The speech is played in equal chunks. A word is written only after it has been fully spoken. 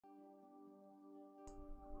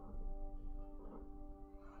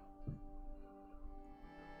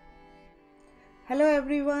Hello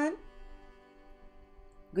everyone.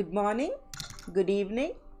 Good morning, good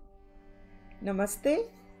evening, namaste.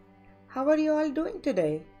 How are you all doing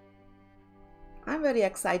today? I'm very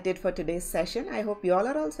excited for today's session. I hope you all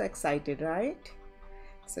are also excited, right?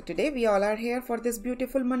 So today we all are here for this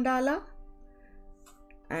beautiful mandala.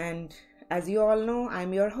 And as you all know,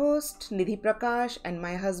 I'm your host, Nidhi Prakash, and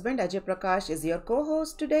my husband, Ajay Prakash, is your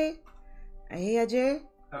co-host today. Hey Ajay.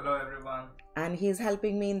 Hello everyone. And he's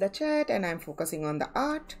helping me in the chat, and I'm focusing on the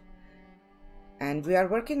art. And we are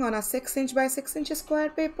working on a 6" by 6" square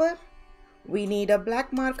paper. We need a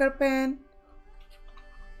black marker pen.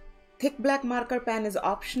 Thick black marker pen is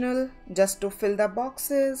optional just to fill the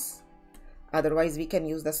boxes. Otherwise we can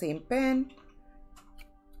use the same pen.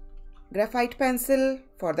 Graphite pencil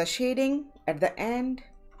for the shading at the end.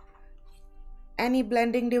 Any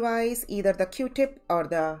blending device, either the Q-tip or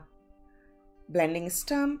the blending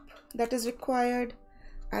stump that is required.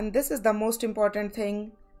 And this is the most important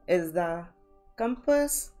thing, is the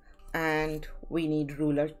compass, and we need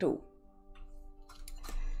ruler too.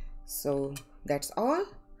 So that's all.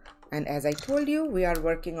 And as I told you, we are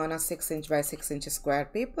working on a 6" by 6" square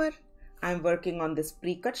paper. I'm working on this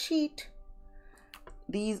pre-cut sheet.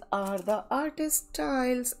 These are the artist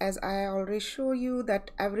styles, as I already show you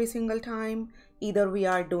that every single time. Either we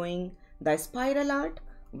are doing the spiral art,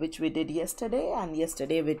 which we did yesterday, and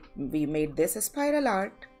yesterday we made this spiral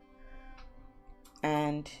art,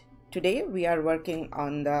 and today we are working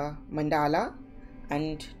on the mandala,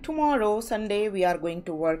 and tomorrow Sunday we are going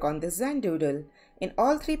to work on this Zentangle. In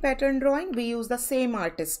all three pattern drawing we use the same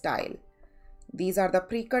artist style. These are the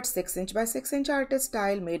pre-cut 6" by 6" artist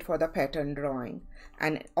style made for the pattern drawing,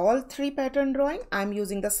 and all three pattern drawing I'm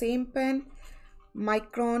using the same pen,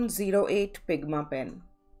 Micron 08 Pigma pen.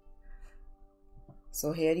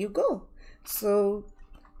 So here you go. So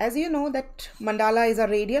as you know that mandala is a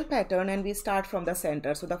radial pattern and we start from the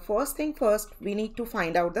center. So the first thing first, we need to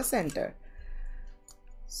find out the center.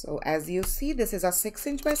 So as you see, this is a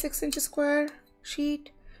 6" by 6" square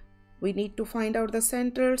sheet. We need to find out the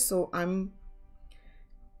center. So I'm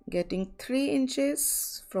getting 3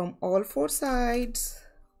 inches from all 4 sides.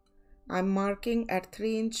 I'm marking at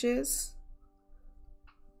 3 inches.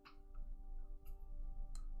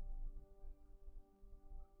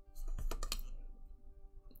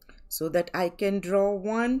 So that I can draw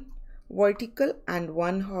one vertical and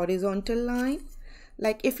one horizontal line.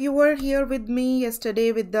 Like if you were here with me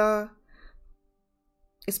yesterday with the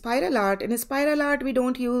spiral art, in spiral art we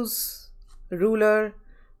don't use ruler,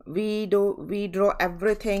 we draw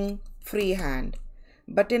everything freehand.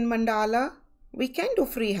 But in mandala we can do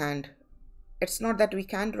freehand. It's not that we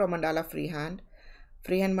can't draw mandala freehand.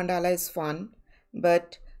 Freehand mandala is fun,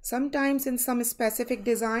 but sometimes in some specific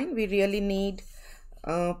design we really need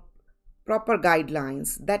proper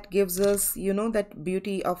guidelines that gives us, you know, that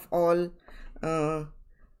beauty of all,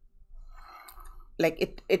 like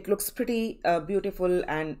it looks pretty beautiful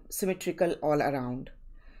and symmetrical all around.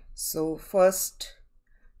 So first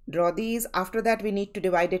draw these. After that we need to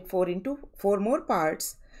divide it into 4 more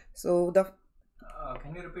parts. So the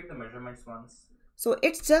can you repeat the measurements once? So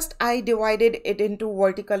it's just I divided it into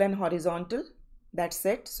vertical and horizontal. That's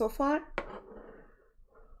it so far.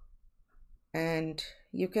 And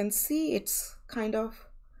you can see it's kind of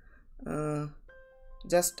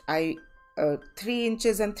just 3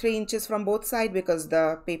 inches and 3 inches from both sides because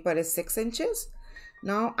the paper is 6 inches.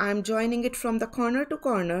 Now I'm joining it from the corner to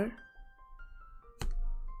corner,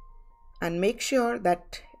 and make sure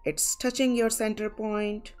that it's touching your center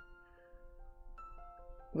point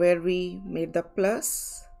where we made the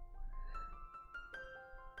plus.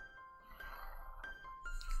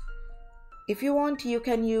 If you want, you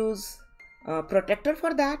can use protractor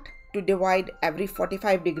for that, to divide every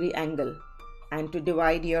 45-degree angle and to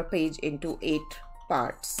divide your page into 8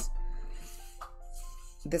 parts.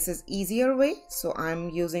 This is easier way, so I'm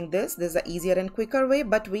using this. This is the easier and quicker way,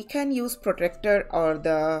 but we can use protractor or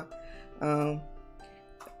the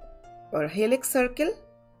or helix circle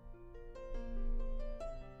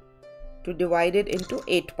to divide it into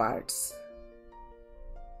 8 parts.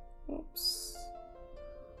 Oops.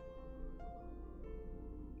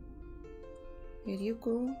 Here you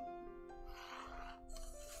go.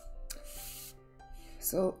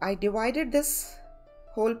 So I divided this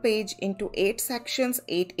whole page into 8 sections,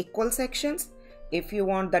 8 equal sections. If you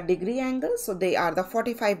want the degree angles, so they are the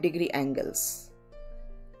 45-degree angles,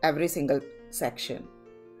 every single section.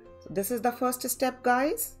 So this is the first step,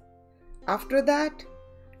 guys. After that,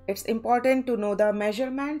 it's important to know the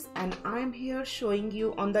measurements, and I'm here showing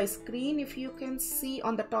you on the screen. If you can see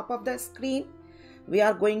on the top of the screen, we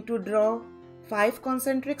are going to draw 5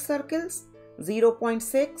 concentric circles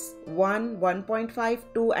 0.6, 1, 1.5,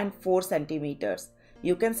 2 and 4 centimeters.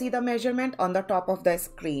 You can see the measurement on the top of the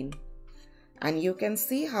screen. And you can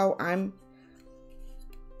see how I'm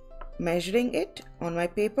measuring it on my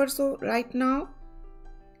paper. So right now,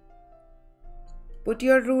 put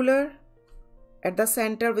your ruler at the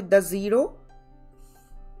center with the 0.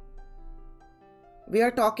 We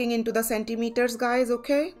are talking into the centimeters, guys,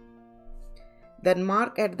 okay? Then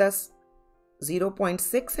mark at the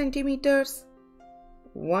 0.6 centimeters,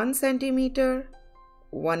 1 centimeter,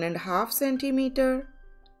 1.5 centimeter,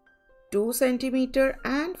 2 centimeter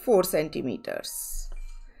and 4 centimeters.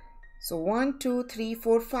 So 1, 2, 3,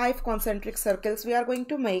 4, 5 concentric circles we are going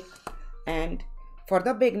to make. And for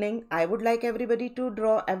the beginning, I would like everybody to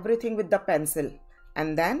draw everything with the pencil,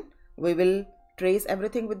 and then we will trace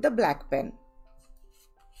everything with the black pen.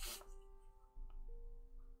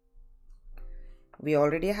 We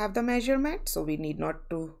already have the measurement, so we need not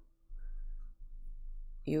to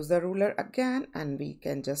use the ruler again, and we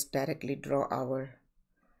can just directly draw our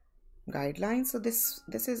guidelines. So this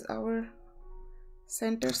is our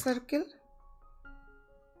center circle.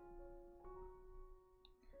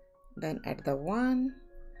 Then at the 1,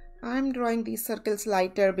 I'm drawing these circles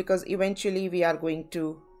lighter because eventually we are going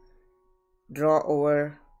to draw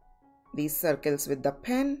over these circles with the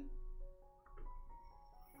pen.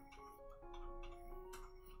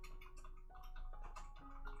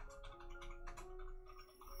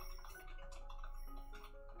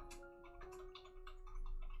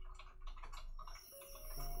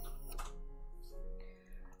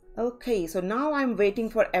 Okay, so now I'm waiting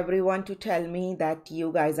for everyone to tell me that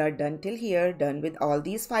you guys are done till here, done with all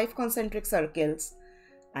these 5 concentric circles,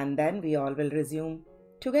 and then we all will resume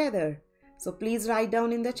together. So please write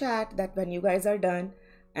down in the chat that when you guys are done,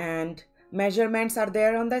 and measurements are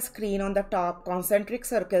there on the screen on the top, concentric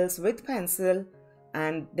circles with pencil,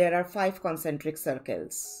 and there are 5 concentric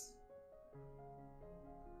circles.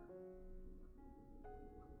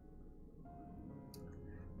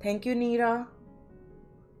 Thank you, Neera.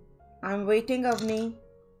 I'm waiting, Avni.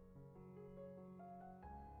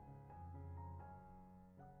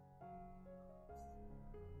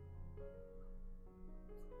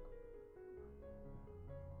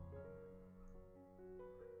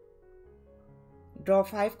 Draw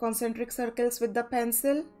 5 concentric circles with the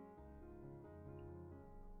pencil.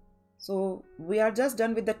 So we are just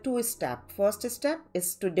done with the 2 steps. First step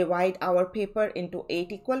is to divide our paper into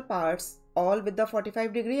 8 equal parts, all with the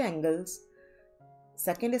 45-degree angles.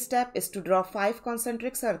 Second step is to draw 5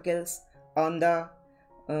 concentric circles on the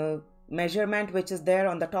measurement which is there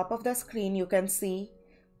on the top of the screen. You can see,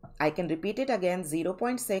 I can repeat it again,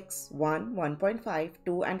 0.6, 1, 1.5,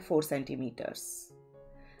 2 and 4 centimeters.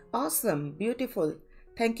 Awesome, beautiful.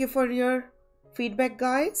 Thank you for your feedback,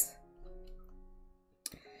 guys.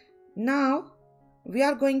 Now we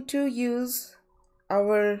are going to use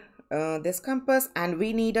our this compass, and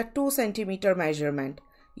we need a 2 centimeter measurement.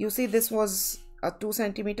 You see, this was a 2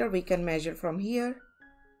 centimeter. We can measure from here.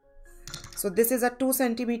 So this is a 2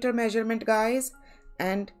 centimeter measurement, guys,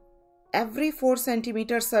 and every 4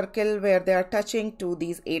 centimeter circle where they are touching to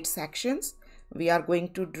these 8 sections, we are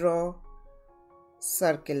going to draw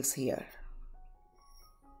circles here.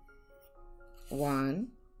 1,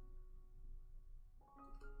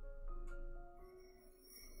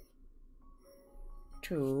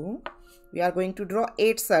 2, we are going to draw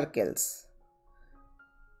 8 circles.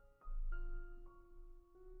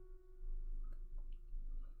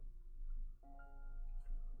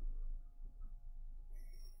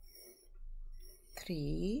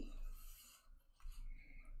 3,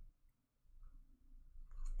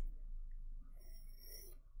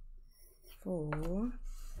 4.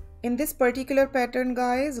 In this particular pattern,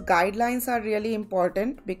 guys, guidelines are really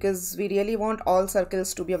important because we really want all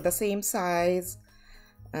circles to be of the same size,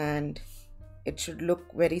 and it should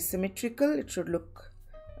look very symmetrical. It should look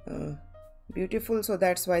beautiful. So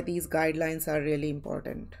that's why these guidelines are really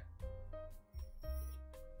important.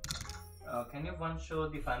 Can you once show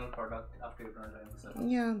the final product after you've done the circle?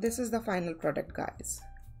 Yeah, this is the final product, guys.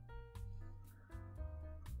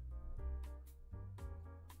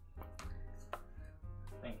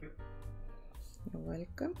 Thank you. You're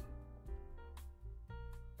welcome.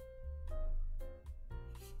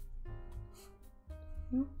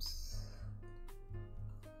 Oops.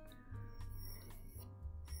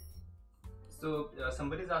 So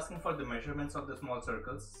somebody is asking for the measurements of the small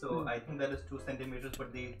circles. So I think that is 2 centimeters,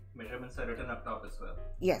 but the measurements are written up top as well.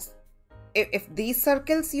 Yes. If these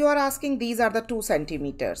circles you are asking, these are the 2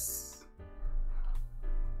 centimeters.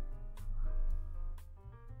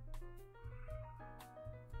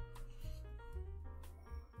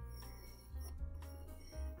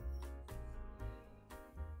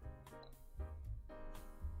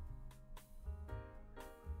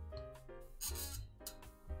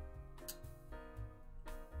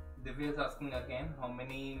 Divya is asking again, how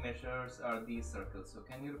many measures are these circles? So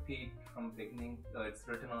can you repeat from beginning? It's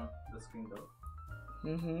written on the screen though.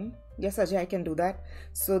 Yes, Ajay, I can do that.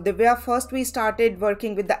 So Divya, first we started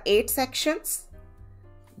working with the 8 sections,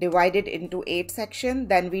 divided into 8 sections.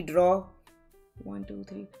 Then we draw 1, 2,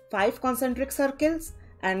 3, 5 concentric circles,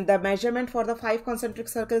 and the measurement for the 5 concentric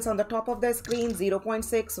circles on the top of the screen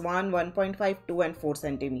 0.6, 1, 1.5, 2 and 4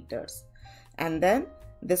 centimeters. And then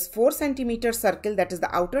this 4 centimeter circle, that is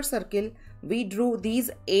the outer circle, we drew these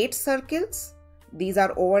 8 circles. These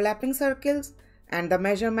are overlapping circles, and the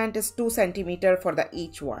measurement is 2 centimeter for the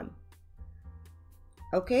each one.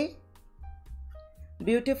 Okay,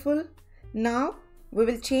 beautiful. Now we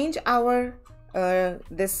will change our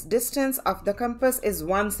this distance of the compass is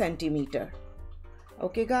 1 centimeter.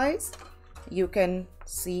 Okay guys, you can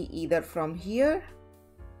see either from here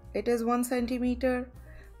it is 1 centimeter,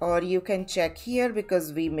 or you can check here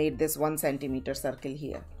because we made this 1 centimeter circle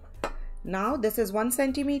here. Now this is 1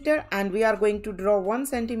 centimeter, and we are going to draw 1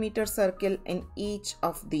 centimeter circle in each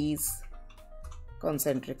of these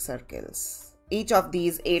concentric circles, each of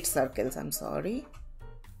these 8 circles, I'm sorry.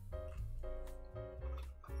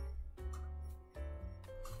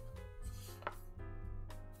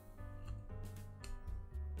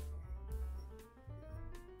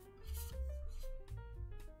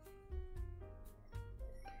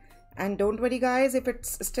 And don't worry guys if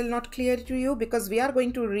it's still not clear to you, because we are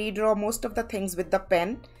going to redraw most of the things with the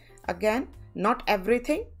pen. Again, not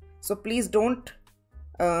everything. So please don't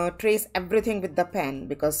trace everything with the pen,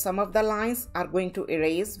 because some of the lines are going to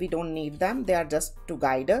erase. We don't need them. They are just to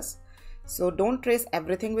guide us. So don't trace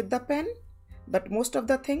everything with the pen, but most of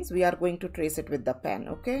the things we are going to trace it with the pen.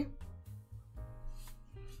 Okay.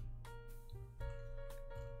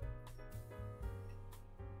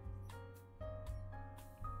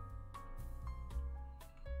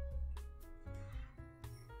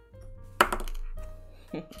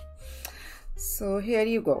 So here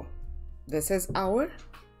you go. This is our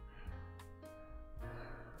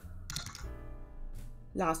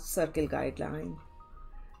last circle guideline.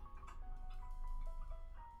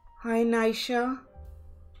 Hi Naisha.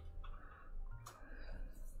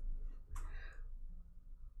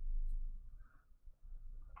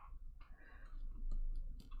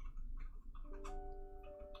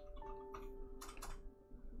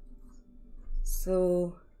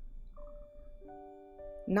 So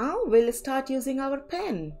now we'll start using our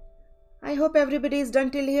pen. I hope everybody is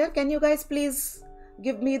done till here. Can you guys please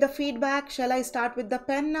give me the feedback? Shall I start with the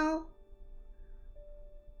pen now?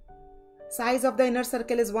 Size of the inner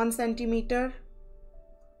circle is 1 centimeter.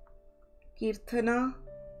 Kirthana.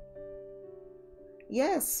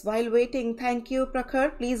 Yes, while waiting. Thank you,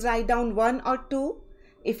 Prakash. Please write down 1 or 2.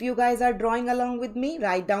 If you guys are drawing along with me,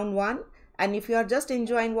 write down 1. And if you are just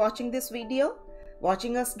enjoying watching this video,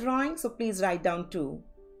 watching us drawing, so please write down 2.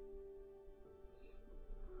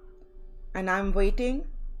 And I'm waiting,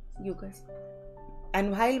 you guys.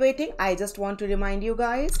 And while waiting, I just want to remind you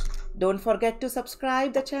guys, don't forget to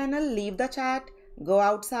subscribe the channel, leave the chat, go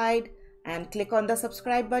outside and click on the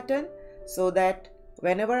subscribe button, so that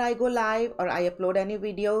whenever I go live or I upload any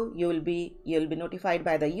video, you'll be notified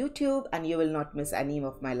by the YouTube, and you will not miss any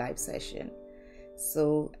of my live session.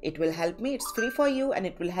 So it will help me. It's free for you, and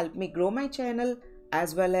it will help me grow my channel,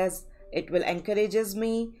 as well as it will encourages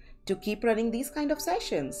me to keep running these kind of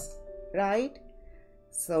sessions, right?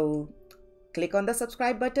 So click on the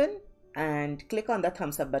subscribe button and click on the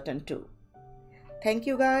thumbs up button too. Thank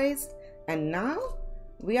you guys. And now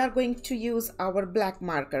we are going to use our black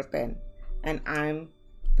marker pen, and I'm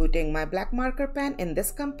putting my black marker pen in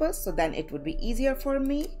this compass, so then it would be easier for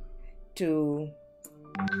me to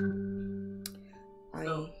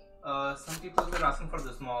some people were asking for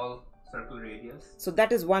the small circle radius. So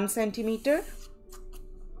that is 1 centimeter.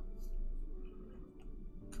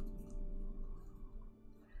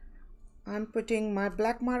 I'm putting my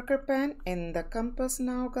black marker pen in the compass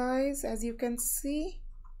now, guys, as you can see.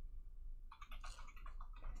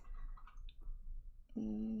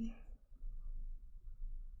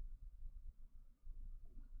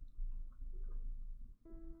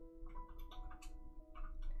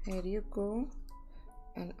 Here you go.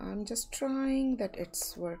 And I'm just trying that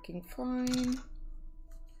it's working fine.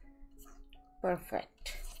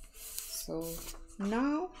 Perfect. So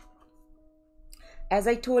now, as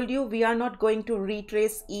I told you, we are not going to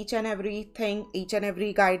retrace each and everything, each and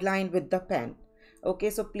every guideline with the pen. Okay,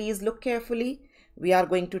 so please look carefully. We are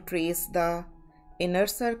going to trace the inner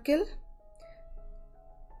circle,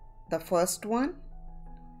 the first one.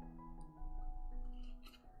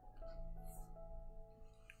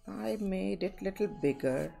 I made it little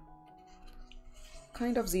bigger,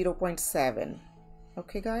 kind of 0.7.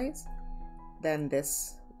 Okay guys, then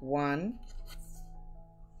this one,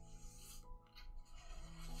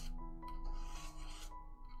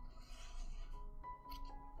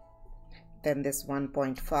 then this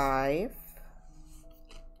 1.5.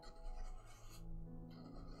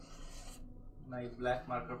 My black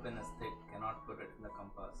marker pen is thick, cannot put it in the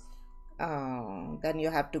compass. Oh, then you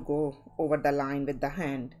have to go over the line with the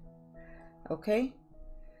hand. Okay,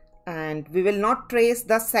 and we will not trace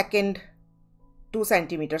the second 2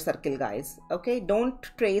 centimeter circle guys. Okay, don't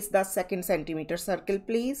trace the second centimeter circle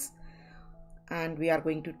please, and we are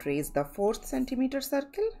going to trace the 4th centimeter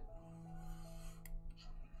circle.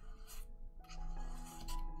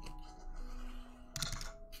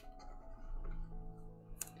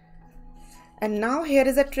 And now here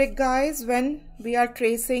is a trick guys. When we are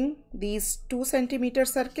tracing these 2 centimeter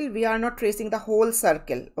circle, we are not tracing the whole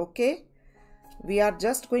circle. Okay, we are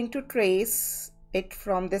just going to trace it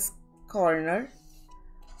from this corner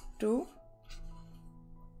to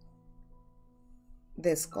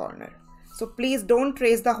this corner. So please don't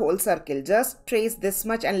trace the whole circle, just trace this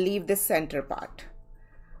much and leave this center part.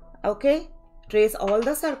 Okay, trace all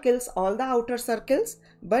the circles, all the outer circles,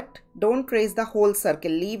 but don't trace the whole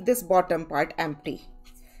circle. Leave this bottom part empty.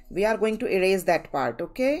 We are going to erase that part.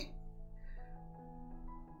 Okay,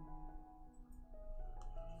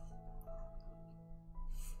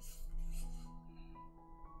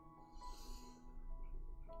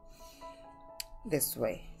 this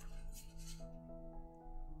way.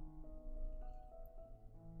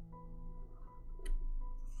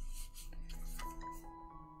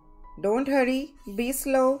 Don't hurry, be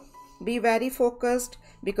slow, be very focused,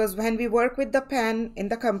 because when we work with the pen in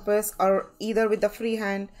the compass or either with the free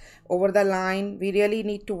hand over the line, we really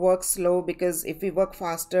need to work slow, because if we work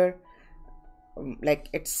faster, like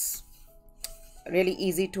it's really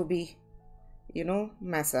easy to be, you know,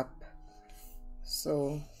 mess up.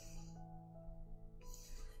 So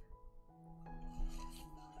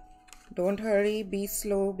don't hurry, be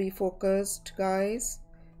slow, be focused guys.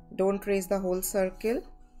 Don't trace the whole circle.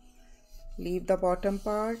 Leave the bottom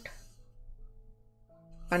part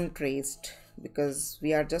untraced, because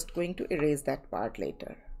we are just going to erase that part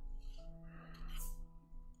later.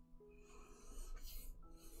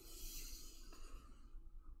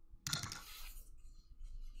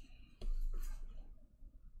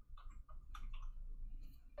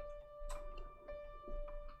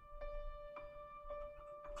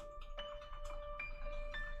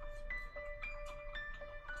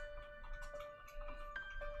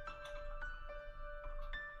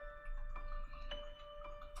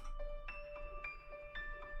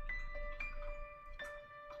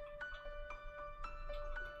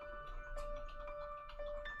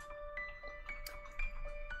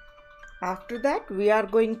 After that, we are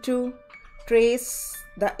going to trace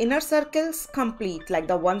the inner circles complete, like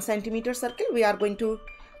the 1 centimeter circle. We are going to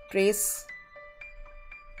trace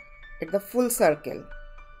it the full circle.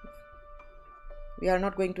 We are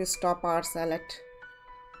not going to stop ourselves at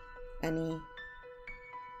any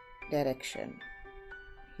direction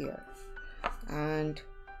here. And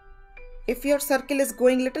if your circle is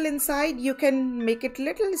going little inside, you can make it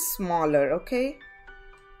little smaller. Okay,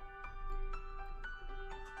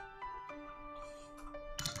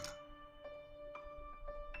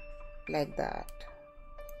 like that.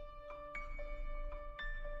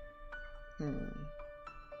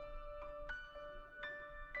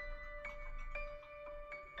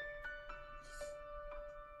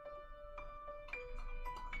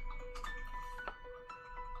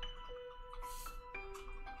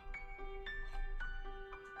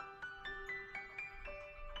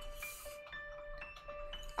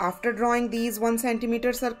 After drawing these 1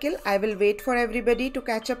 centimeter circle, I will wait for everybody to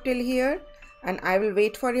catch up till here, and I will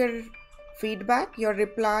wait for your feedback, your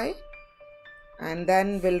reply, and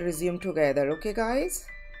then we'll resume together. Okay guys,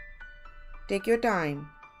 take your time.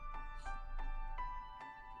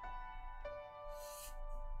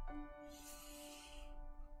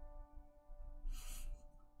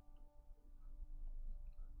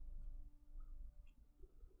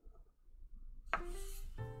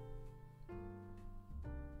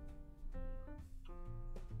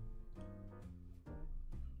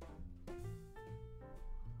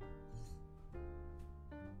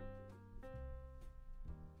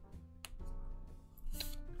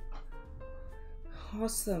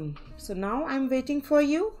 Awesome. So now I'm waiting for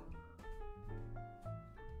you.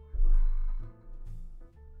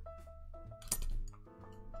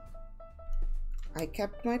 I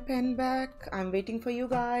kept my pen back. I'm waiting for you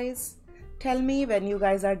guys. Tell me when you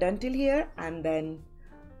guys are done till here, and then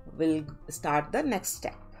we'll start the next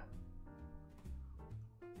step.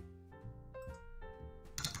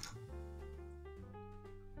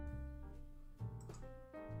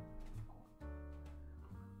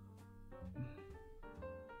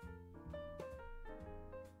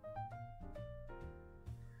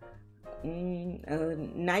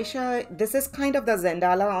 Naisha, this is kind of the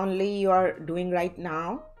Zentangle only you are doing right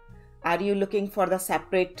now. Are you looking for the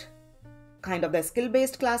separate kind of the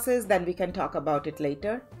skill-based classes? Then we can talk about it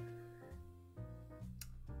later.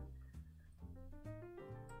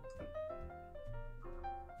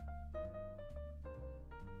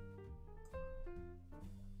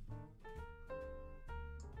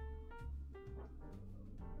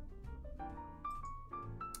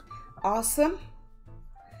 Awesome.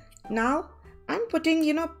 Now I'm putting,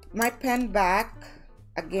 my pen back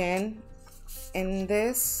again in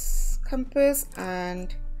this compass,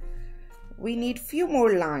 and we need few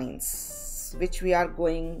more lines which we are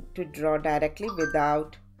going to draw directly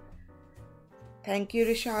without. Thank you,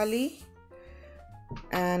 Rishali.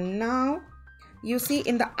 And now you see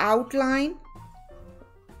in the outline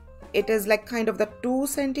it is like kind of the 2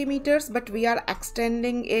 centimeters, but we are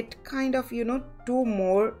extending it kind of 2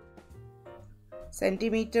 more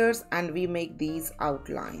centimeters, and we make these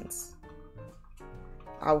outline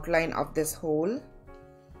of this hole.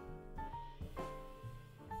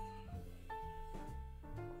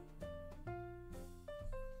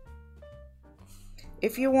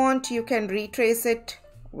 If you want, you can retrace it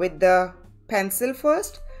with the pencil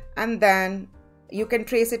first, and then you can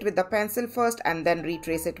trace it with the pencil first and then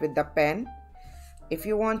retrace it with the pen. If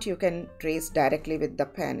you want, you can trace directly with the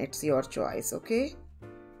pen. It's your choice, okay?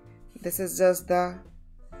 This is just the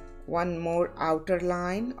one more outer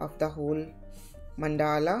line of the whole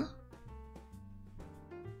mandala.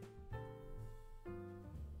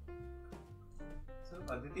 So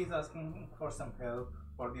Aditi is asking for some help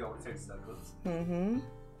for the outside circles. You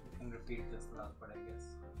can repeat just the last part, I guess.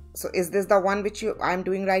 So is this the one which I'm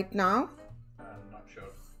doing right now? I'm not sure.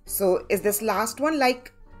 So is this last one,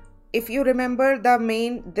 like, if you remember the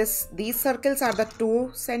main, these circles are the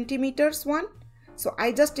 2 centimeters one. So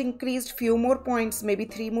I just increased few more points, maybe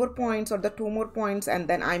 3 more points or the 2 more points, and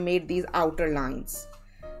then I made these outer lines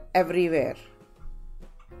everywhere.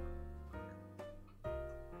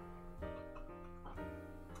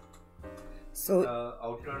 So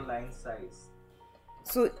outer line size.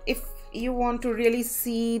 So if you want to really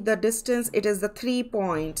see the distance, it is the 3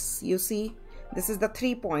 points. You see, this is the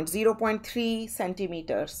 3 points, 0.3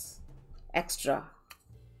 centimeters extra.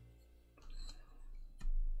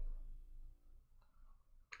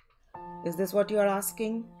 Is this what you are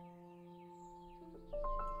asking?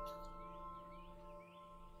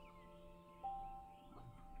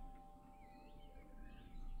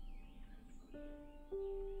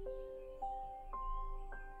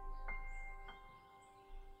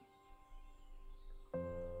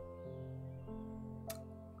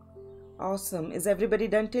 Awesome. Is everybody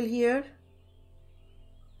done till here?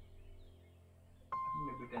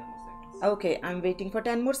 Maybe 10 more seconds. Okay, I'm waiting for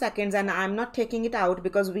 10 more seconds, and I'm not taking it out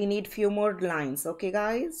because we need few more lines. Okay,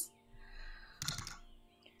 guys?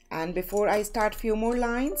 And before I start few more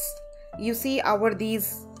lines, you see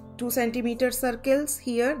these 2 centimeter circles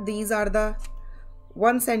here. These are the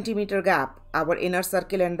 1 centimeter gap, our inner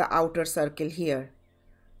circle and the outer circle here.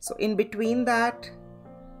 So in between that,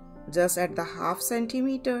 just at the 0.5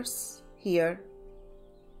 centimeters here,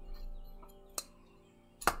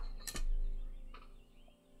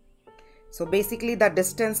 so basically the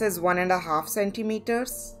distance is 1.5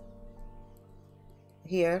 centimeters.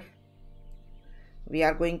 Here we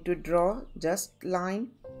are going to draw just line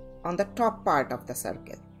on the top part of the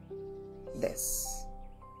circle, this.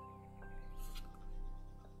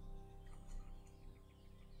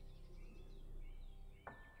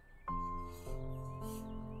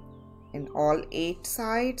 In all 8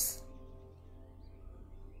 sides.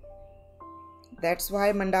 That's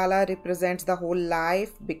why mandala represents the whole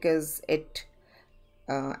life, because it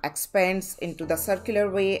expands into the circular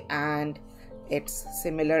way and it's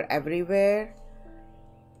similar everywhere.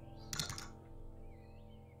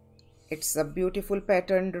 It's a beautiful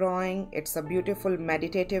pattern drawing. It's a beautiful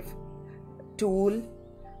meditative tool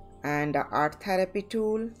and an art therapy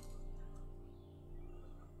tool.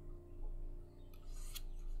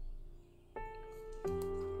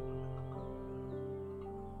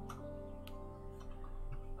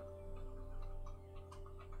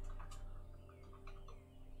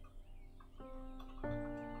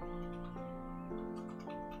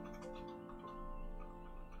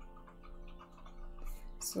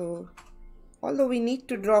 So although we need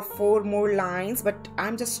to draw 4 more lines, but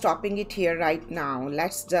I'm just stopping it here right now.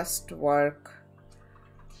 Let's just work.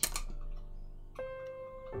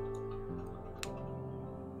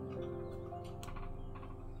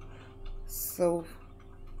 So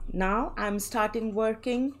now I'm starting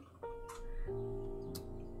working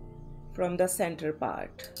from the center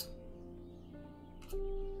part.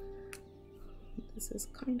 This is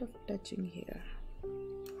kind of touching here.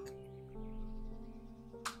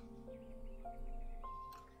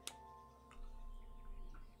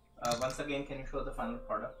 Once again, can you show the final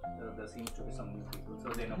product? There seems to be some new people, so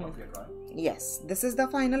they know what we are drawing. Yes, this is the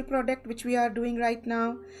final product which we are doing right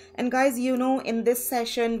now. And guys, you know, in this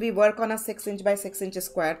session we work on a 6 inch by 6 inch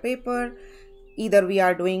square paper. Either we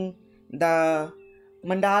are doing the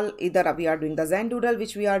mandala, either we are doing the Zen doodle,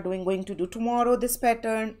 which we are going to do tomorrow, this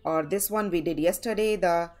pattern, or this one we did yesterday,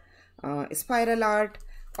 the spiral art,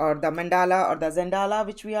 or the mandala or the Zendala,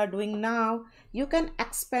 which we are doing now. You can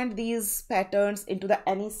expand these patterns into the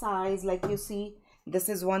any size. Like you see, this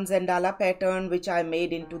is one Zendala pattern which I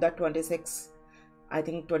made into the 26, I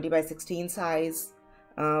think 20 by 16 size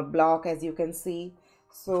block, as you can see.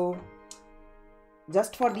 So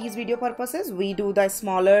just for these video purposes we do the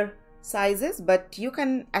smaller sizes, but you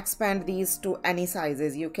can expand these to any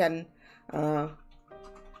sizes. You can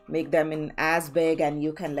make them in as big, and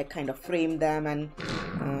you can like kind of frame them and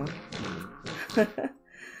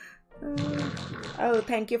oh,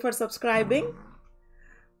 thank you for subscribing.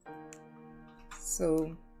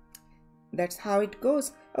 So that's how it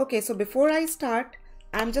goes. Okay, so before I start,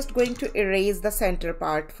 I'm just going to erase the center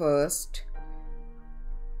part first.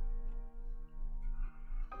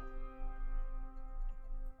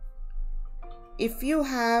 If you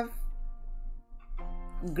have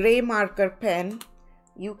gray marker pen,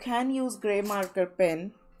 you can use gray marker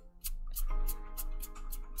pen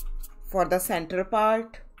for the center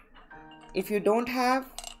part. If you don't have,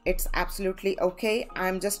 it's absolutely okay.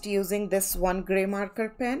 I'm just using this one gray marker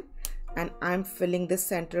pen and I'm filling this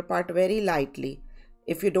center part very lightly.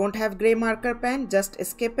 If you don't have gray marker pen, just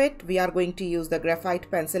skip it. We are going to use the graphite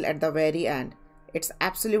pencil at the very end. It's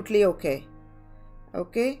absolutely okay.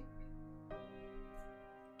 Okay.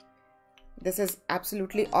 This is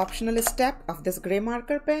absolutely optional step of this gray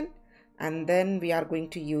marker pen, and then we are going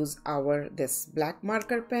to use this black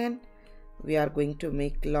marker pen. We are going to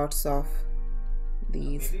make lots of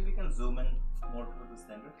these. Maybe we can zoom in more to the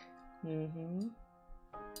center.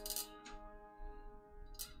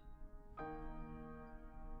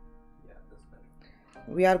 Yeah, that's better.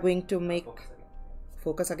 We are going to make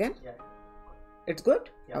focus again. Yeah. It's good?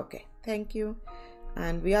 Yeah. Okay, thank you.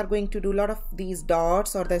 And we are going to do a lot of these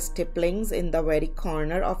dots or the stipplings in the very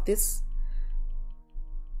corner of this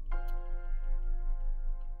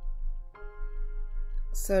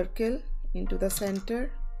circle into the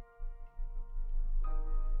center,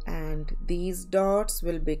 and these dots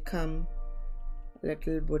will become a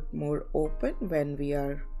little bit more open when we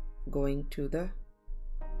are going to the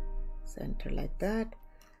center like that.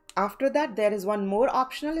 After that, there is one more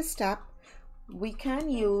optional step. We can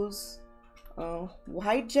use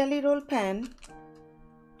white jelly roll pen.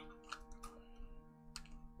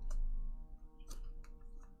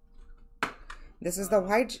 This is the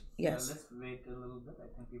white. Yes. Yeah, let's wait a little bit.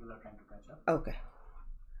 I think people are trying to catch up. Okay.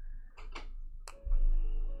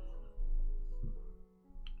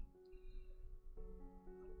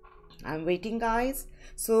 I'm waiting, guys.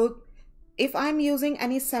 So if I'm using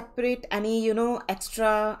any separate, any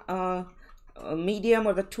extra medium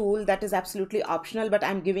or the tool, that is absolutely optional, but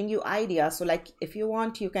I'm giving you ideas. So like if you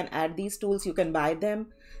want, you can add these tools, you can buy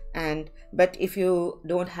them, but if you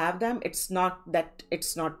don't have them, it's not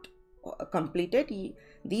completed.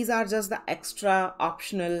 These are just the extra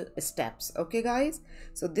optional steps. Okay guys,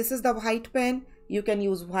 so this is the white pen. You can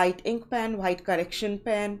use white ink pen, white correction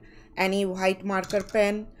pen, any white marker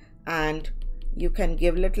pen, and you can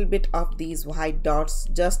give little bit of these white dots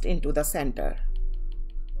just into the center,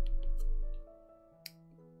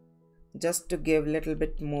 just to give little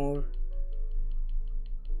bit more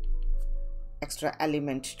extra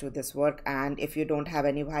element to this work. And if you don't have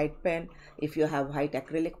any white pen, if you have white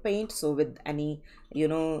acrylic paint, so with any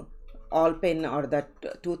all pin or that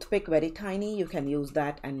toothpick very tiny, you can use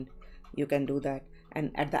that and you can do that.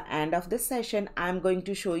 And at the end of this session, I'm going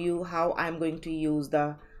to show you how I'm going to use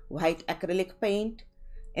the white acrylic paint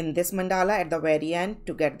in this mandala at the very end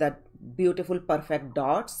to get that beautiful perfect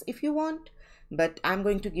dots if you want. But I'm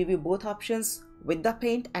going to give you both options, with the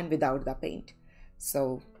paint and without the paint.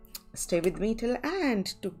 So stay with me till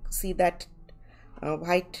end to see that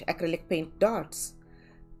white acrylic paint dots.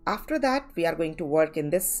 After that, we are going to work in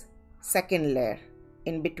this second layer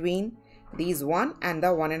in between these 1 and the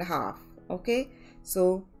 1.5. Okay,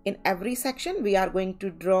 so in every section we are going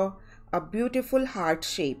to draw a beautiful heart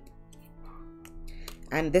shape,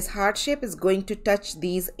 and this heart shape is going to touch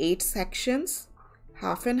these 8 sections,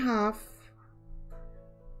 half and half,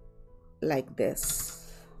 like this.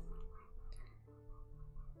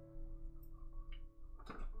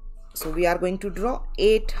 So we are going to draw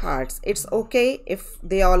 8 hearts. It's okay if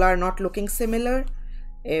they all are not looking similar.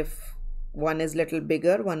 If one is little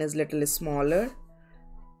bigger, one is little smaller,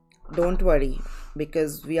 don't worry,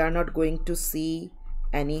 because we are not going to see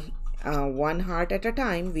any one heart at a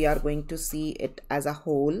time. We are going to see it as a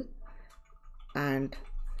whole, and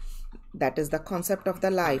that is the concept of the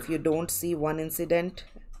life. You don't see one incident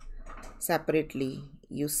separately,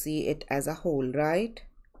 you see it as a whole, right?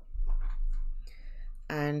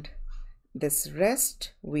 And this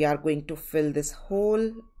rest, we are going to fill this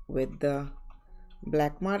hole with the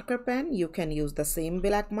black marker pen. You can use the same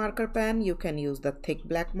black marker pen, you can use the thick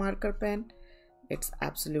black marker pen, it's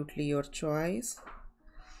absolutely your choice.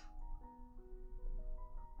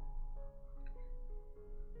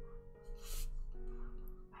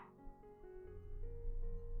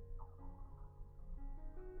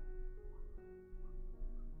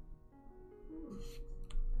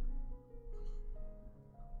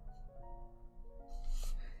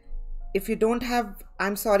 If you don't have,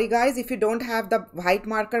 I'm sorry guys, if you don't have the white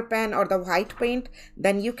marker pen or the white paint,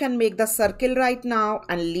 then you can make the circle right now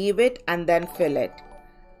and leave it and then fill it.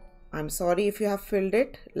 I'm sorry if you have filled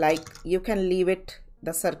it, like you can leave it,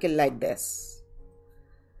 the circle like this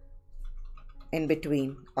in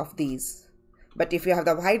between of these. But if you have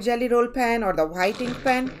the white jelly roll pen or the white ink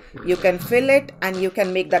pen, you can fill it and you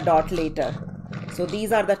can make the dot later. So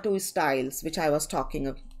these are the two styles which I was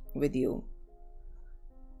talking with you.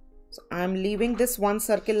 So I'm leaving this one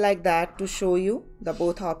circle like that to show you the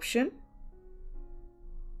both option.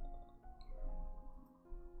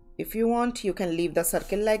 If you want, you can leave the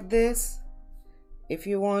circle like this. If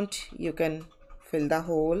you want, you can fill the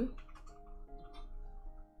hole.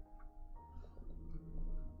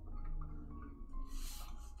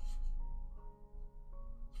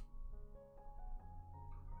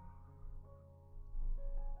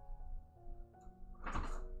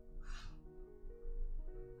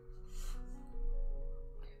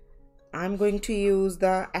 I'm going to use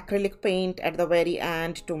the acrylic paint at the very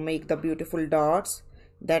end to make the beautiful dots.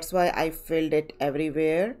 That's why I filled it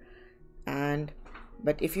everywhere.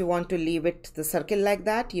 But if you want to leave it the circle like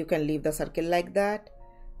that, you can leave the circle like that.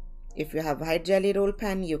 If you have white jelly roll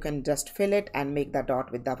pen, you can just fill it and make the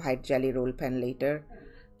dot with the white jelly roll pen later.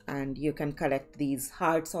 And you can correct these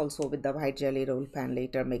hearts also with the white jelly roll pen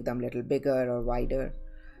later, make them a little bigger or wider,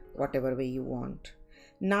 whatever way you want.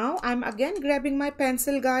 Now I'm again grabbing my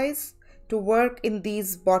pencil, guys, to work in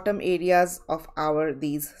these bottom areas of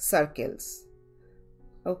these circles.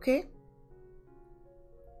 Okay.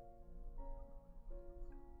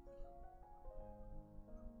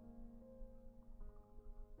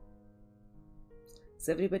 Is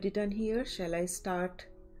everybody done here? Shall I start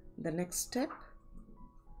the next step?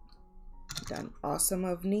 Done. Awesome,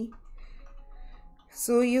 Avni.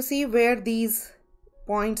 So you see where these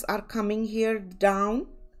points are coming here down.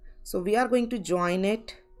 So we are going to join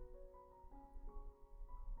it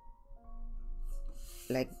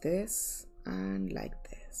like this and like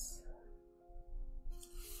this.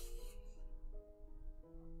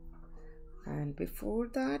 And before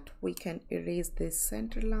that, we can erase this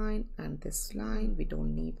center line and this line. We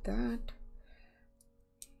don't need that.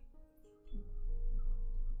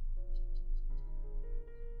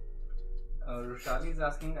 Roshali is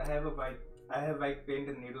asking, I have white paint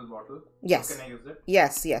in needle bottle. Yes. So can I use it?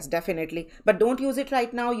 Yes, yes, definitely. But don't use it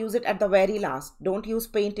right now. Use it at the very last. Don't use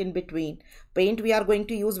paint in between. Paint we are going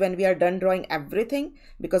to use when we are done drawing everything,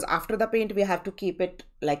 because after the paint we have to keep it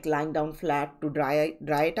like lying down flat to dry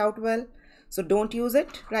it out well. So don't use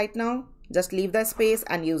it right now. Just leave the space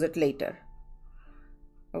and use it later.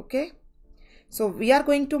 Okay. So we are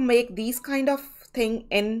going to make these kind of thing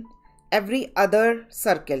in every other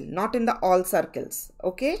circle, not in the all circles.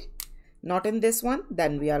 Okay. Not in this one.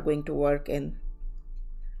 Then we are going to work in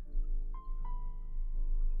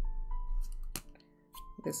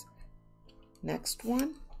this next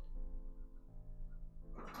one.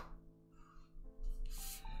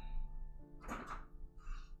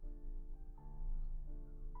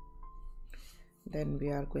 Then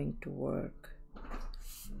we are going to work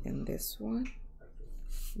in this one.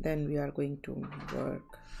 Then we are going to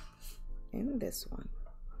work in this one.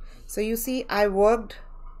 So you see, I worked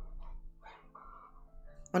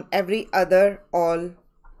on every other all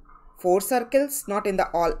 4 circles, not in the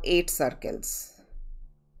all 8 circles.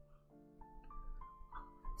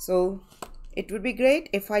 So it would be great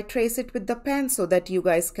if I trace it with the pen so that you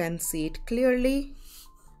guys can see it clearly.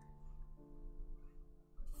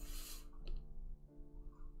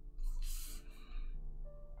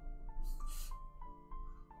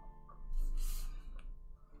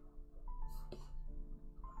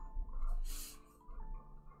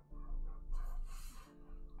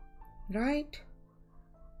 right?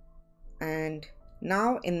 And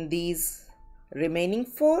now in these remaining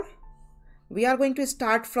 4, we are going to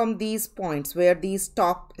start from these points where these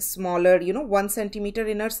top smaller 1 centimeter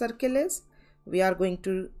inner circle is. We are going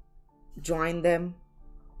to join them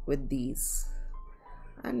with these,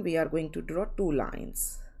 and we are going to draw 2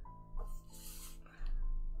 lines.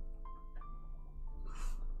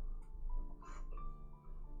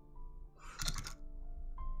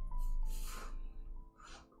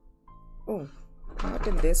 Oh, not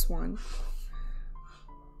in this one.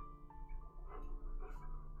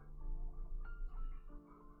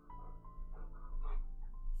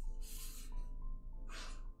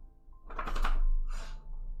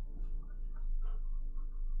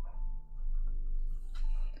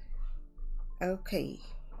 Okay.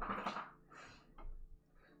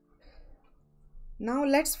 Now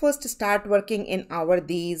let's first start working in our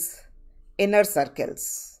these inner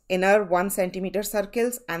circles, inner 1 centimeter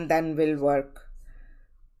circles, and then we'll work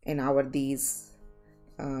in our these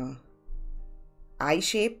eye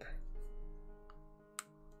shape.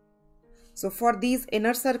 So for these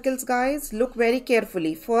inner circles, guys, look very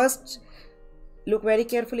carefully. First, look very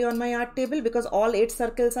carefully on my art table because all 8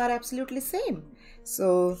 circles are absolutely same.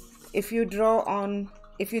 So if you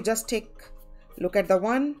just look at the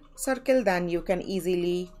one circle, then you can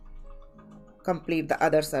easily complete the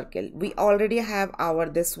other circle. We already have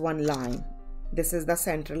this one line. This is the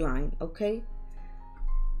center line, okay?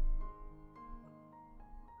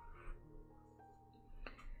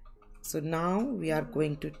 So now we are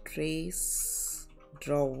going to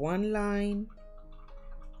draw 1 line,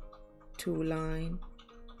 2 line,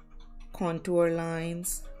 contour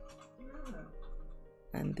lines,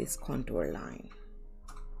 and this contour line.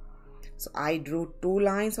 So I drew 2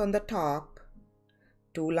 lines on the top,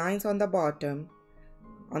 2 lines on the bottom.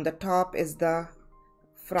 On the top is the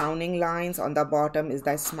frowning lines, on the bottom is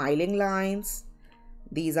the smiling lines.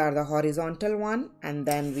 These are the horizontal one, and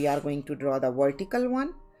then we are going to draw the vertical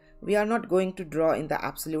one. We are not going to draw in the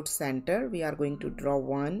absolute center. We are going to draw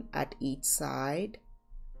 1 at each side,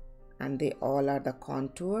 and they all are the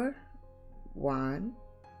contour. 1,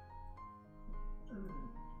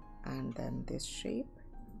 and then this shape,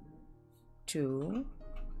 2,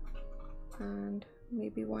 and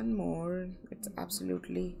maybe 1 more. It's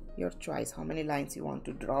absolutely your choice how many lines you want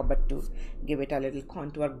to draw, but to give it a little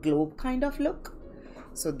contour globe kind of look.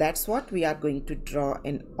 So that's what we are going to draw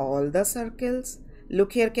in all the circles.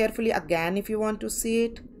 Look here carefully again if you want to see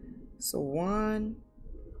it. So 1,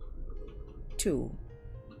 2,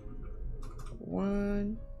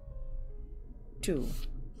 1, 2,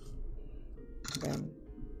 then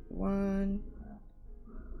 1,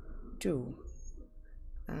 2,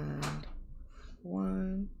 and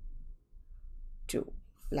 1, 2.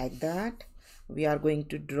 Like that. We are going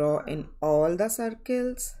to draw in all the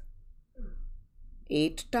circles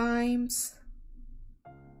 8 times.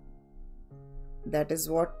 That is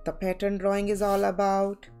what the pattern drawing is all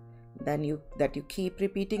about. Then you keep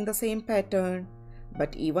repeating the same pattern,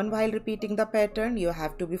 but even while repeating the pattern you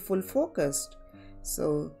have to be full focused.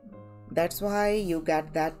 So that's why you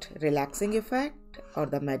get that relaxing effect or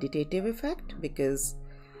the meditative effect, because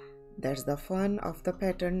that's the fun of the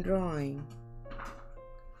pattern drawing.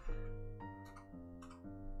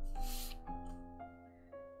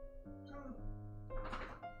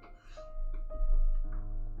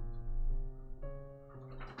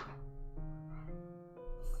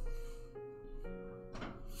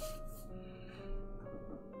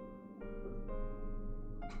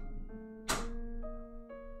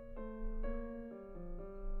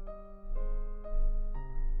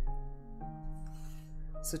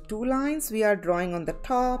 So 2 lines we are drawing on the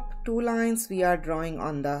top, 2 lines we are drawing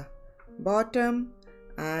on the bottom,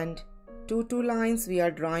 and 2 lines we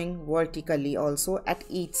are drawing vertically also at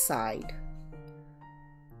each side.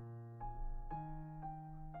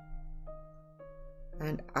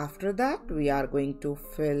 And after that we are going to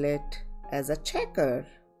fill it as a checker.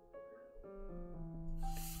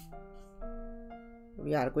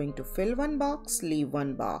 We are going to fill 1 box, leave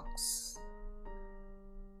 1 box.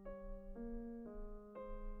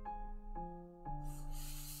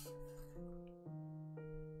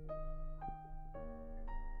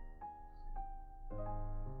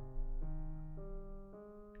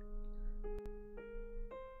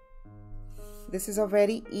 This is a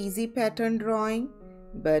very easy pattern drawing,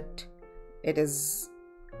 but it is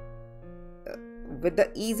with the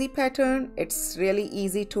easy pattern, it's really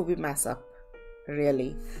easy to be mess up,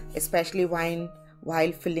 really, especially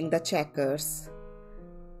while filling the checkers.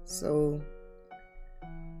 So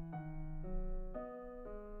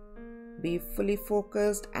be fully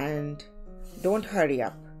focused and don't hurry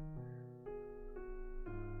up.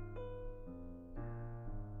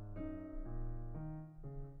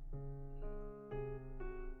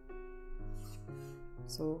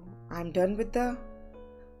 So I'm done with the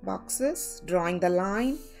boxes, drawing the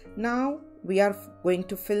line. Now we are going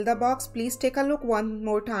to fill the box. Please take a look one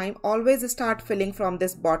more time. Always start filling from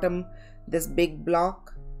this bottom, this big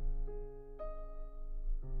block.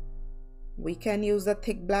 We can use the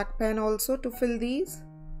thick black pen also to fill these.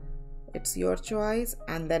 It's your choice.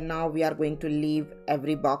 And then now we are going to leave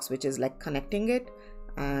every box which is like connecting it,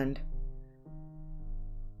 and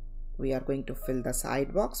we are going to fill the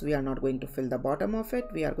side box. We are not going to fill the bottom of it.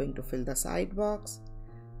 We are going to fill the side box.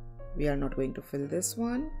 We are not going to fill this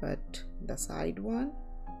one, but the side one.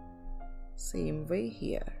 Same way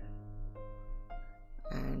here.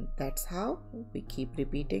 And that's how we keep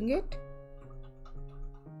repeating it,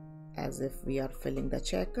 as if we are filling the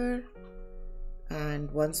checker. And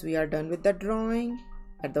once we are done with the drawing,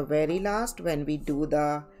 at the very last, when we do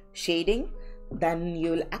the shading, then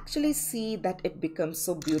you'll actually see that it becomes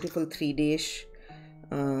so beautiful 3D-ish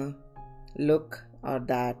look, or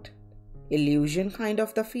that illusion kind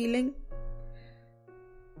of the feeling.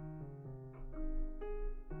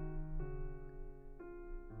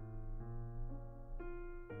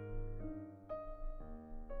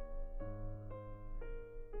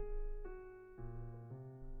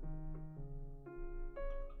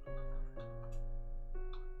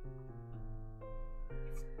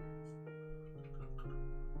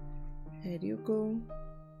 Here you go.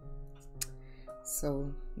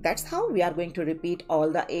 So that's how we are going to repeat all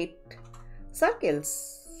the 8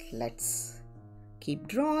 circles. Let's keep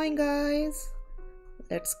drawing, guys.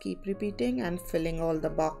 Let's keep repeating and filling all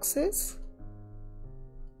the boxes.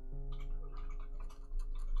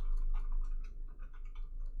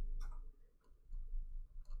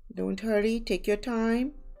 Don't hurry, take your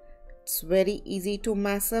time. It's very easy to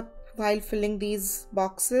mess up while filling these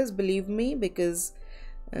boxes, believe me, because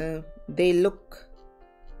they look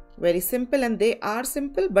very simple, and they are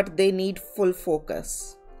simple, but they need full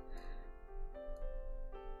focus.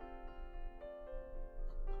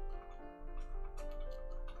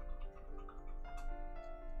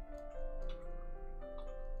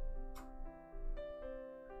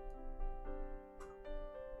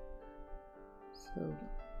 So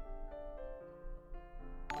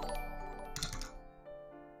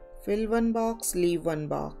fill one box, leave one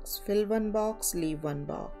box, fill one box, leave one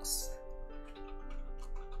box.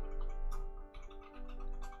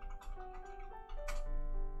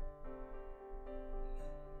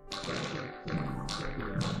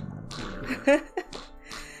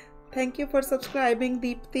 Thank you for subscribing,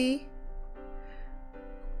 Deepthi.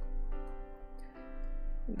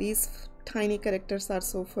 These tiny characters are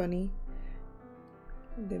so funny.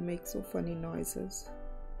 They make so funny noises.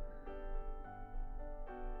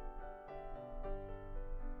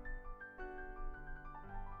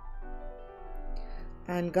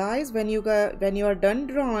 And guys, when you are done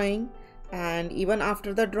drawing, and even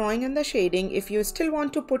after the drawing and the shading, if you still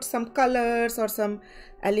want to put some colors or some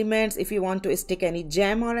elements, if you want to stick any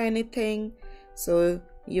gem or anything, so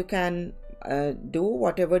you can do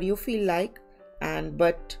whatever you feel like.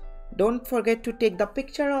 But don't forget to take the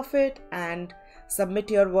picture of it and submit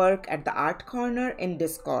your work at the art corner in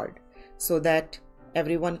Discord, so that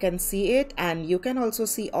everyone can see it, and you can also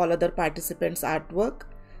see all other participants' artwork.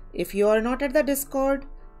 If you are not at the Discord,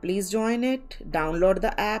 please join it, download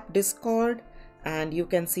the app Discord, and you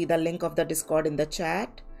can see the link of the Discord in the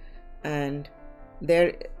chat. And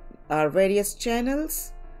there are various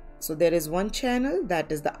channels. So there is one channel,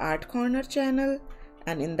 that is the Art Corner channel,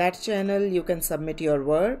 and in that channel you can submit your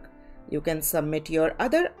work. You can submit your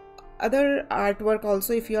other artwork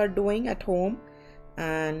also if you are doing at home,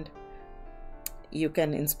 and you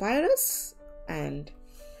can inspire us, and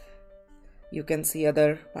you can see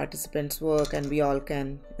other participants' work, and we all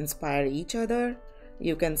can inspire each other.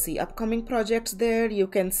 You can see upcoming projects there. You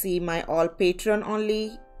can see my all Patreon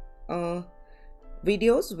only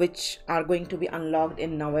videos, which are going to be unlocked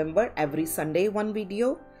in November. Every Sunday one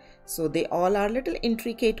video. So they all are little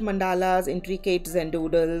intricate mandalas, intricate zen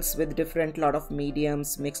doodles with different lot of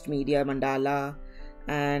mediums, mixed media mandala,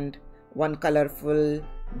 and one colorful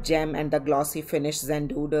gem and the glossy finish zen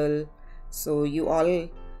doodle. So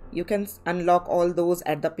you can unlock all those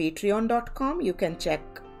at the patreon.com. You can check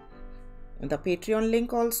the Patreon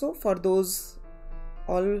link also for those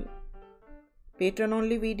all Patreon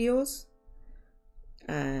only videos.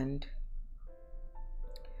 And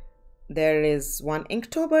there is one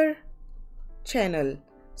Inktober channel.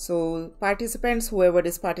 So participants, whoever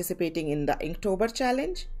is participating in the Inktober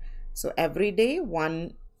challenge, so every day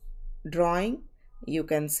one drawing you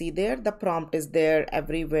can see there. The prompt is there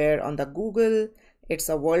everywhere on the Google. It's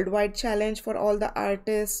a worldwide challenge for all the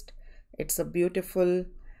artists. It's a beautiful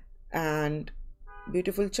and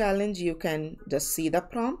beautiful challenge. You can just see the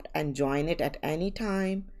prompt and join it at any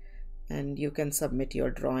time, and you can submit your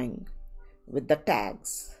drawing with the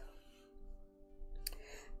tags.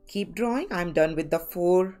 Keep drawing. I'm done with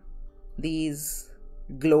the these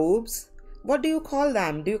globes. What do you call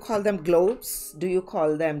them? Do you call them globes? Do you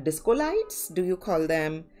call them disco lights? Do you call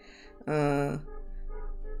them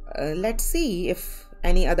let's see if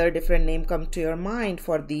any other different name come to your mind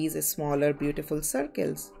for these smaller beautiful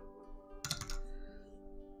circles.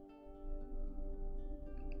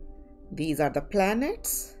 These are the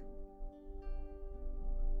planets,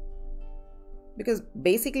 because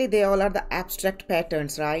basically they all are the abstract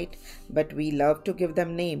patterns, right? But we love to give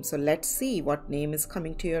them names. So let's see what name is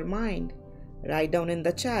coming to your mind. Write down in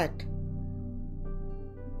the chat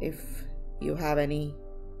if you have any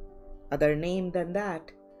other name than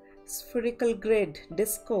that. Spherical grid,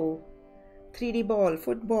 disco, 3D ball,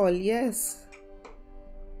 football, yes.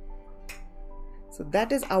 So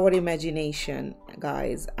that is our imagination,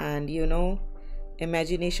 guys. And you know,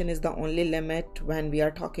 imagination is the only limit when we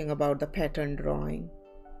are talking about the pattern drawing.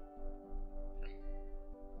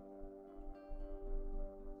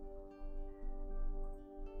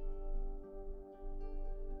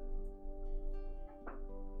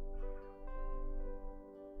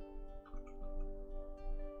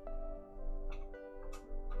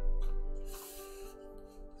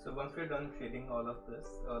 So once we're done shading all of this,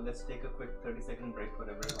 let's take a quick 30-second break for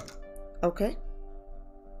everyone. Okay.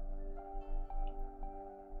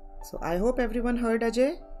 So I hope everyone heard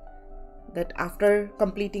Ajay that after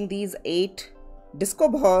completing these 8 disco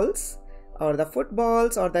balls or the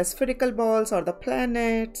footballs or the spherical balls or the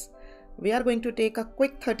planets, we are going to take a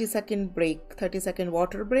quick 30-second break, 30-second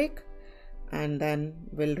water break, and then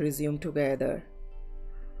we'll resume together.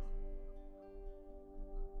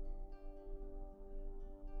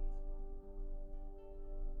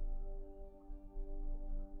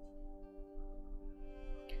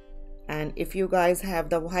 And if you guys have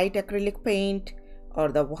the white acrylic paint or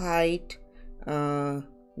the white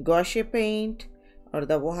gouache paint or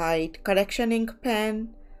the white correction ink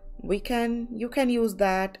pen, you can use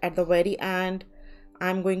that at the very end.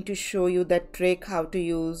 I'm going to show you that trick, how to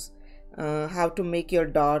use how to make your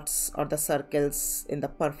dots or the circles in the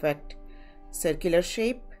perfect circular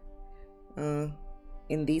shape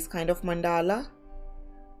in these kind of mandala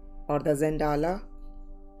or the Zentangle.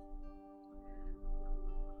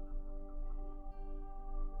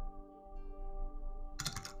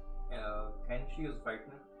 Can she use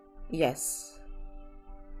whitener? Yes,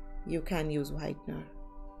 you can use whitener.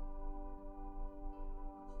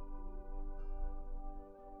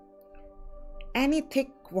 Any thick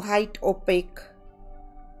white opaque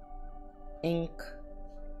ink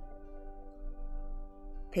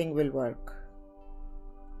thing will work.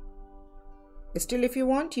 Still, if you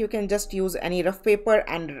want, you can just use any rough paper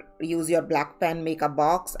and use your black pen, make a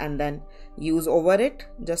box and then use over it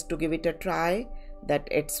just to give it a try that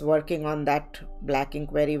it's working on that black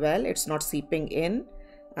ink very well. It's not seeping in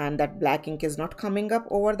and that black ink is not coming up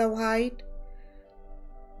over the white.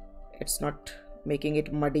 It's not making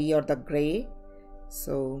it muddy or the gray.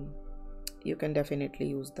 So you can definitely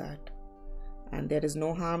use that. And there is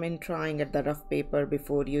no harm in trying at the rough paper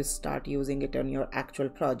before you start using it on your actual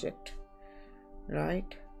project,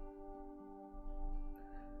 right?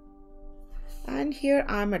 And here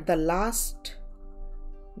I'm at the last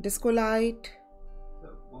disco light.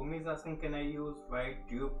 Bhumi is asking, can I use white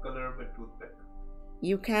tube color with toothpick?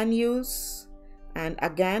 You can use, and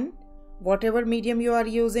again, whatever medium you are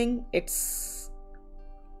using, it's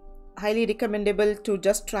highly recommendable to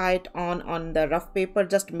just try it on the rough paper.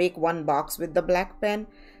 Just make one box with the black pen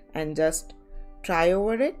and just try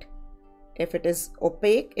over it. If it is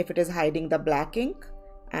opaque, if it is hiding the black ink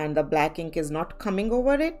and the black ink is not coming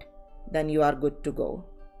over it, then you are good to go.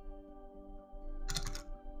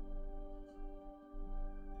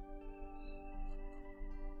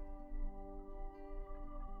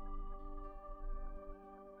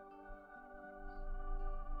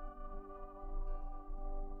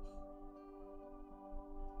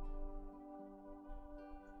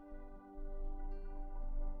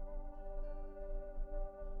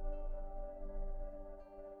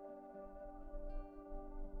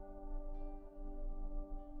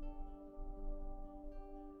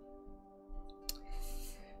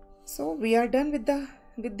 So we are done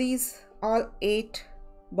with these all 8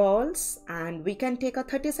 balls, and we can take a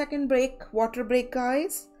 30-second break, water break,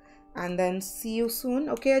 guys, and then see you soon.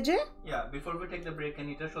 Okay, Ajay? Yeah, before we take the break, can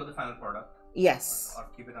you just show the final product? Yes. Or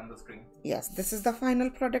keep it on the screen. Yes, this is the final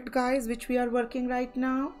product, guys, which we are working right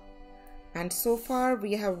now. And so far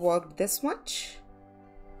we have worked this much.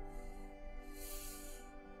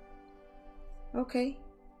 Okay.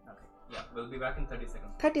 Okay. Yeah, we'll be back in 30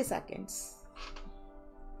 seconds. 30 seconds.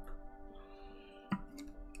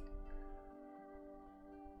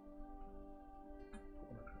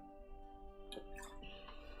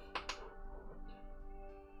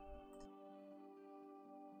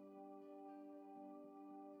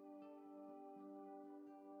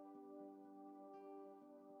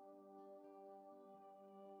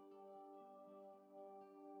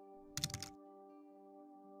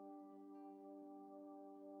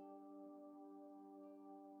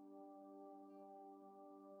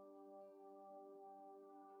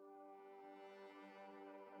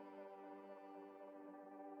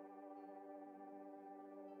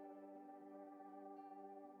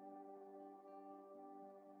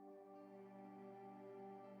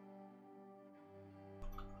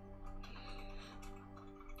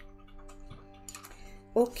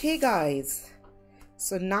 Okay guys,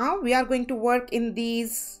 so now we are going to work in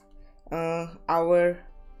these our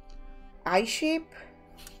eye shape,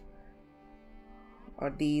 or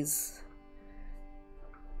these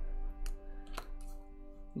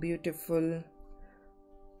beautiful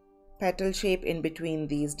petal shape in between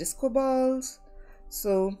these disco balls.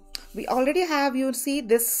 So we already have, you see,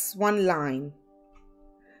 this one line.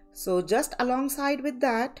 So just alongside with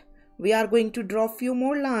that, we are going to draw few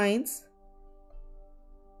more lines.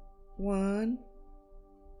 1,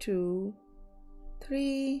 2,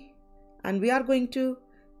 3, and we are going to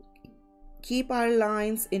keep our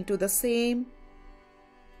lines into the same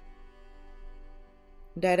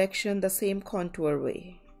direction, the same contour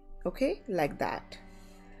way. Okay, like that.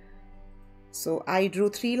 So I drew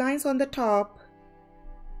 3 lines on the top,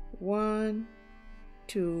 1,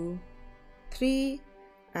 2, 3,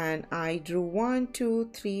 and I drew 1, 2,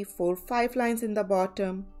 3, 4, 5 lines in the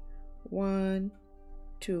bottom, 1,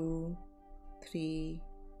 2, 3,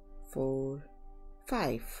 4,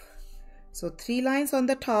 5. So 3 lines on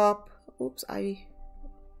the top. Oops, I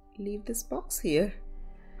leave this box here.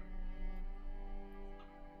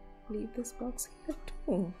 Leave this box here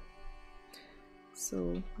too.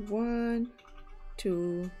 So 1,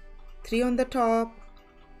 2, 3 on the top,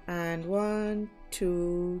 and 1,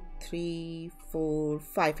 2, 3, 4,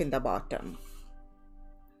 5 in the bottom.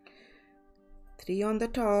 3 on the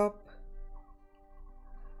top,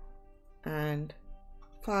 and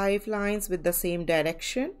 5 lines with the same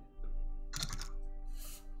direction.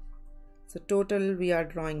 So total we are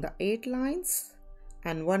drawing the 8 lines,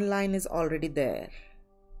 and 1 line is already there.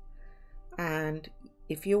 And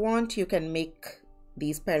if you want, you can make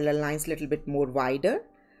these parallel lines a little bit more wider.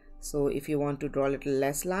 So if you want to draw a little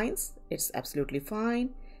less lines, it's absolutely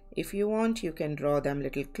fine. If you want, you can draw them a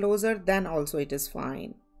little closer, then also it is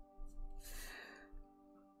fine.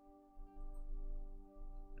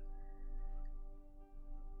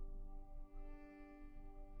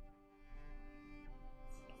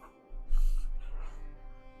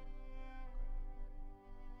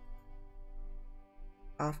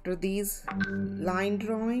 After these line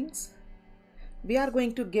drawings, we are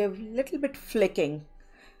going to give little bit flicking,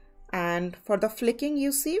 and for the flicking,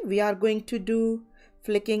 you see, we are going to do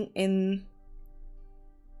flicking in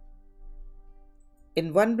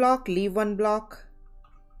one block, leave one block,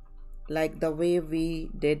 like the way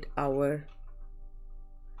we did our.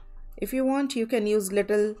 If you want, you can use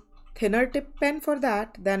little thinner tip pen for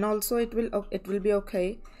that, then also it will be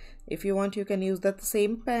okay. If you want, you can use the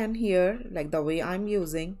same pen here, like the way I'm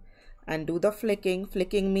using, and do the flicking.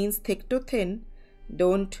 Flicking means thick to thin.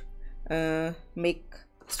 Don't make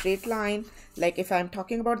straight line. Like if I'm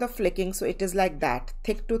talking about the flicking, so it is like that,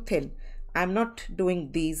 thick to thin. I'm not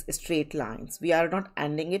doing these straight lines. We are not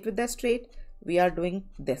ending it with the straight. We are doing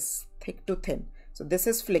this, thick to thin. So this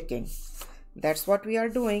is flicking. That's what we are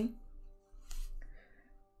doing.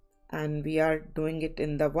 And we are doing it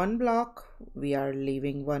in the one block. We are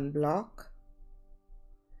leaving one block.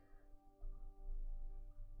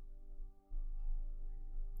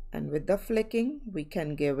 And with the flicking, we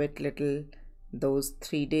can give it little those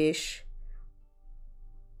 3D-ish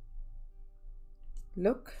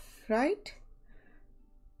look, right?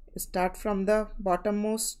 Start from the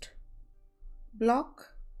bottommost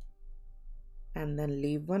block and then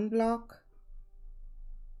leave one block.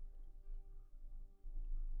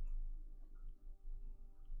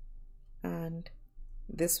 And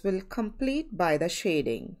this will complete by the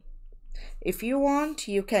shading. If you want,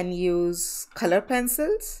 you can use color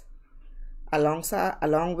pencils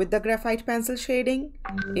along with the graphite pencil shading.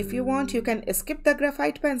 If you want, you can skip the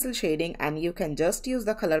graphite pencil shading and you can just use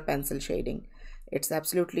the color pencil shading. It's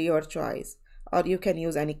absolutely your choice. Or you can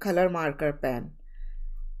use any color marker pen,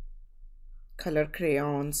 color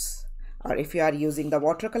crayons. Or if you are using the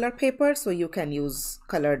watercolor paper, so you can use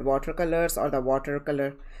colored watercolors or the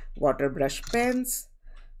water brush pens.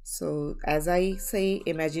 So as I say,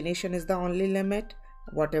 imagination is the only limit.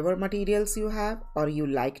 Whatever materials you have or you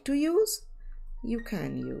like to use, you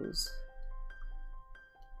can use.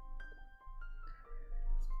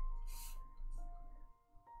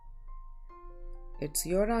 It's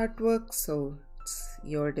your artwork, so it's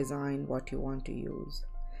your design, what you want to use.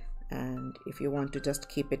 And if you want to just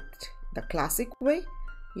keep it the classic way,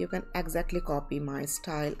 you can exactly copy my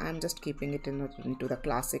style. I'm just keeping it into the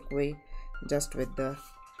classic way, just with the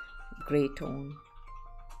gray tone.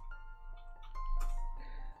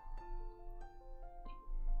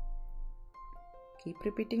 Keep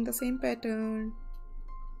repeating the same pattern.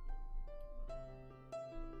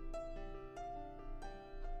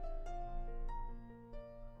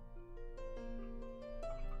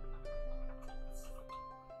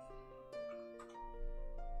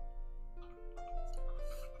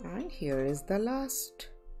 And here is the last.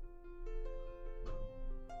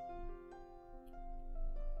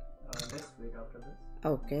 Let's wait after this.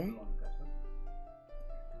 Okay.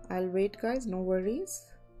 I'll wait, guys, no worries.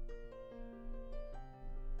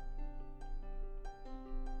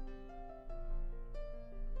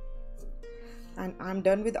 And I'm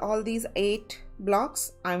done with all these 8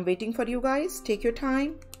 blocks. I'm waiting for you guys. Take your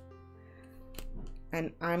time.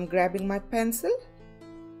 And I'm grabbing my pencil.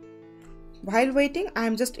 While waiting,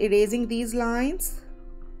 I'm just erasing these lines,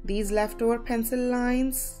 these leftover pencil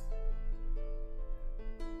lines.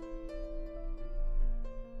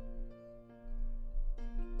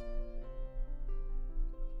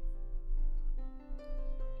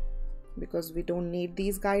 Because we don't need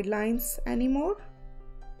these guidelines anymore.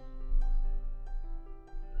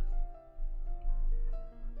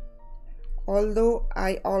 Although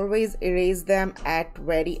I always erase them at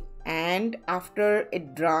very end after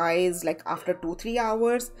it dries, like after 2-3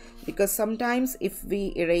 hours, because sometimes if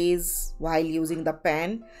we erase while using the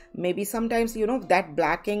pen, maybe sometimes, you know, that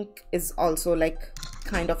black ink is also like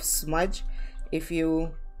kind of smudge if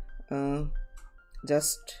you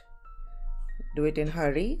just do it in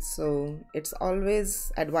hurry. So it's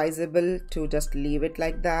always advisable to just leave it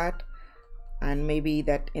like that, and maybe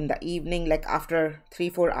that in the evening, like after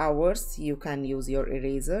 3-4 hours, you can use your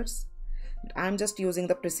erasers. I'm just using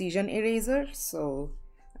the precision eraser, so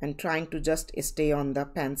and trying to just stay on the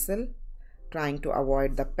pencil, trying to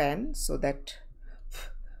avoid the pen so that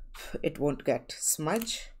it won't get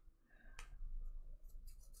smudge.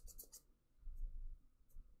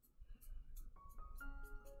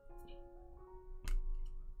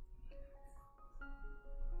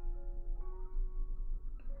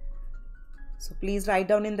 So please write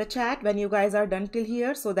down in the chat when you guys are done till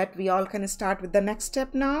here, so that we all can start with the next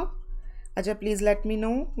step now. Ajay, please let me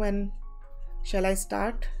know when shall I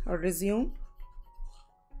start or resume.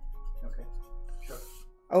 Okay, sure.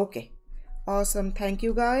 Okay, awesome. Thank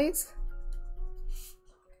you guys.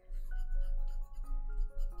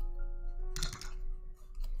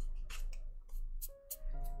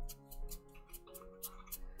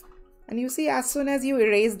 And you see, as soon as you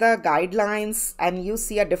erase the guidelines and you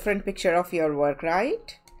see a different picture of your work,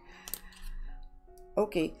 right?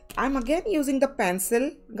 Okay, I'm again using the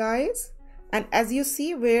pencil, guys. And as you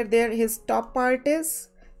see where there his top part is,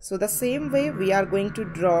 so the same way we are going to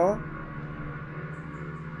draw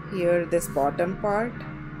here this bottom part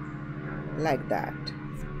like that.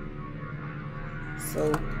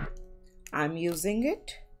 So I'm using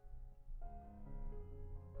it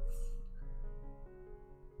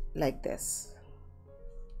like this,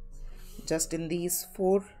 just in these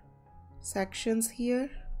 4 sections here.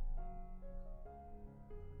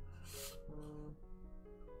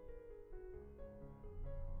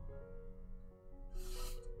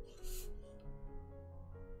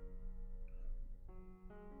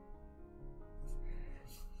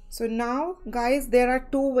 So now guys, there are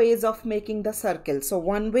 2 ways of making the circle. So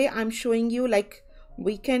one way I'm showing you, like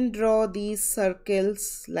we can draw these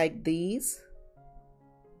circles like these.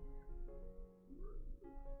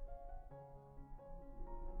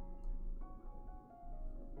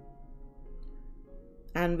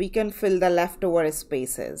 And we can fill the leftover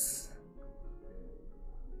spaces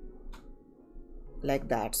like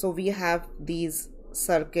that. So we have these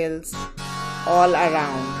circles all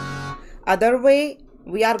around. Other way,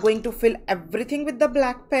 we are going to fill everything with the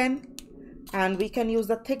black pen, and we can use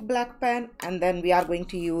the thick black pen, and then we are going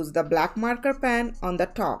to use the black marker pen on the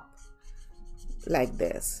top like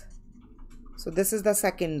this. So this is the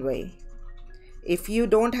second way. If you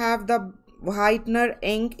don't have the whitener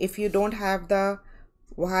ink, if you don't have the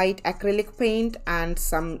white acrylic paint and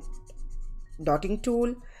some dotting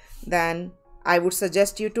tool, then I would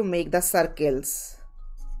suggest you to make the circles.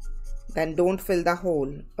 Then don't fill the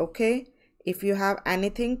hole, okay? If you have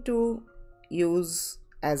anything to use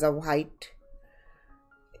as a white,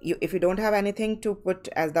 if you don't have anything to put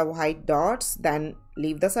as the white dots, then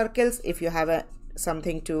leave the circles. If you have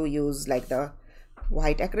something to use like the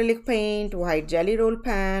white acrylic paint, white jelly roll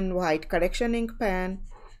pen, white correction ink pen,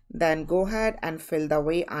 then go ahead and fill the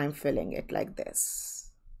way I'm filling it, like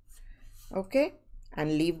this. Okay,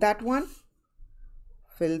 and leave that one,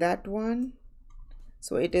 fill that one.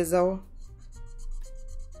 So it is on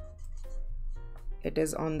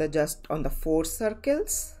the just on the 4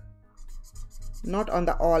 circles, not on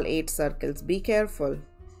the all 8 circles. Be careful.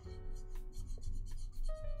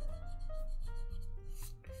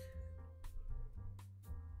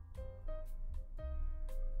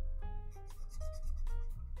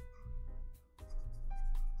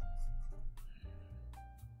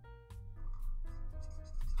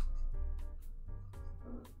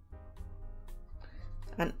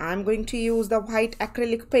 And I'm going to use the white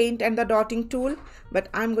acrylic paint and the dotting tool, but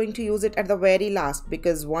I'm going to use it at the very last,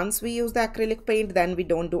 because once we use the acrylic paint, then we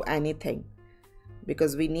don't do anything,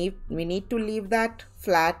 because we need to leave that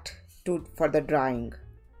flat for the drying.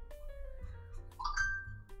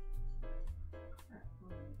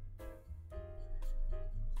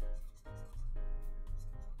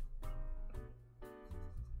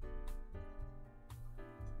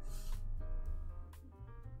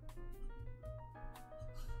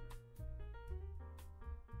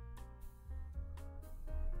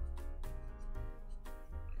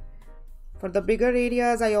 For the bigger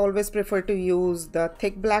areas, I always prefer to use the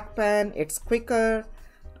thick black pen. It's quicker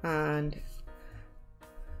and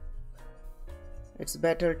it's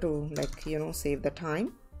better to, like, you know, save the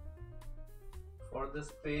time. For this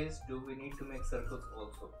space, do we need to make circles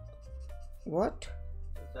also? What?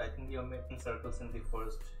 So I think you're making circles in the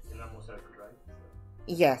first innermost circle, right?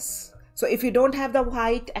 Yes. So if you don't have the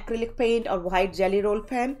white acrylic paint or white jelly roll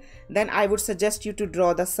pen, then I would suggest you to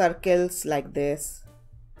draw the circles like this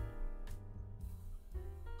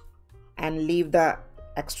and leave the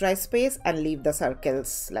extra space and leave the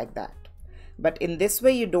circles like that. But in this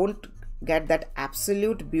way you don't get that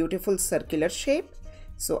absolute beautiful circular shape.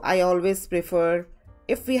 So I always prefer,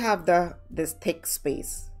 if we have this thick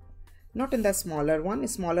space, not in the smaller one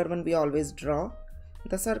we always draw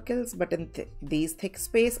the circles, but in these thick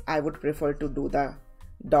space I would prefer to do the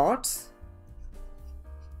dots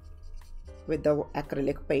with the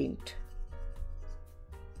acrylic paint.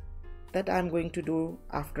 That I'm going to do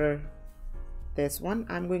after this one.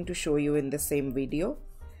 I'm going to show you in the same video.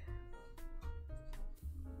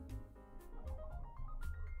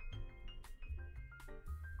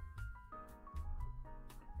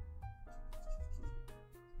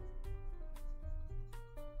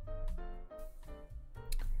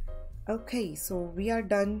 Okay, so we are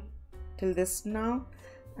done till this now,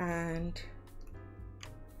 and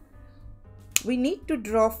we need to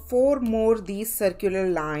draw 4 more these circular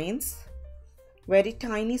lines, very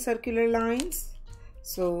tiny circular lines.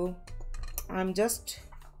 So I'm just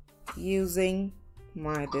using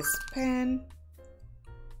this pen.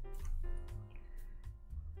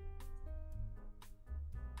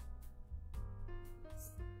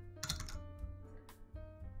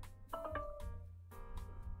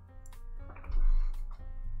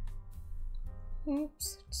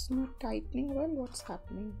 Oops, it's not tightening well. What's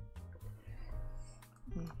happening?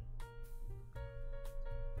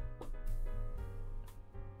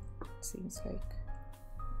 Seems like,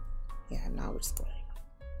 yeah, now it's going.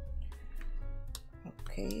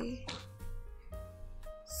 Okay,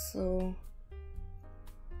 so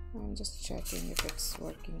I'm just checking if it's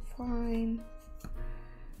working fine.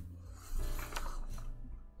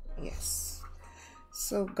 Yes.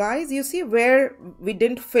 So guys, you see where we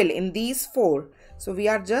didn't fill in these 4, so we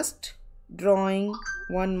are just drawing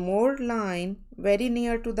one more line very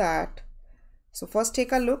near to that. So first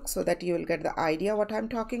take a look so that you will get the idea what I'm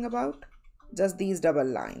talking about. Just these double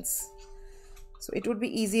lines. So it would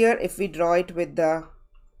be easier if we draw it with the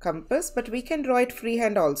compass, but we can draw it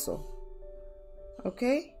freehand also.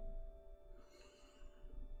 Okay?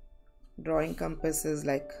 Drawing compass is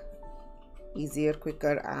like easier,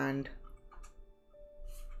 quicker, and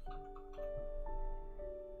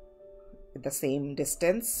with the same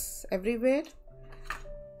distance everywhere.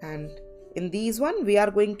 And in these one, we are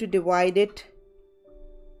going to divide it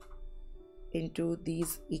into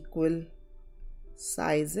these equal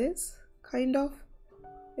sizes, kind of.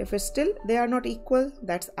 If it's still they are not equal,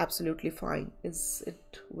 that's absolutely fine. Is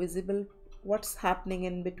it visible what's happening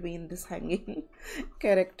in between this hanging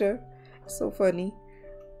character? So funny.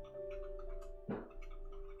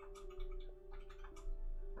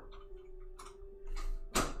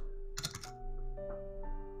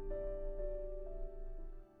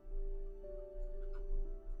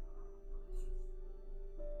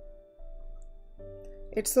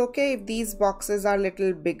 It's okay if these boxes are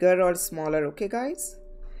little bigger or smaller, okay guys?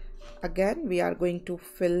 Again, we are going to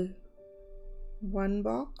fill one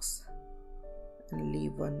box and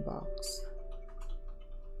leave one box.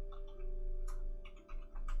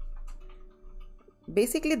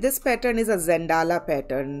 Basically, this pattern is a Zentangle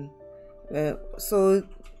pattern.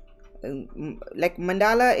 Like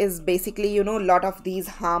mandala is basically, you know, a lot of these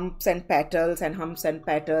humps and petals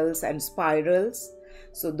and spirals.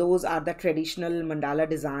 So those are the traditional mandala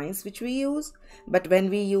designs which we use. But when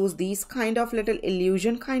we use these kind of little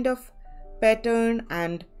illusion kind of pattern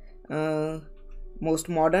and most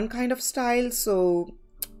modern kind of style, so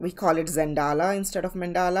we call it Zentangle instead of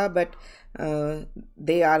mandala. But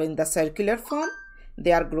they are in the circular form.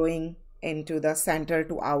 They are growing into the center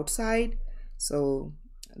to outside, so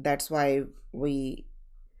that's why we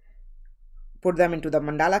put them into the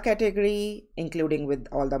mandala category, including with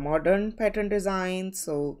all the modern pattern designs.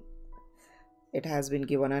 So it has been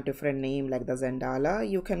given a different name like the Zentangle.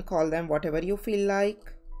 You can call them whatever you feel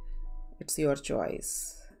like. It's your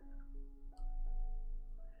choice.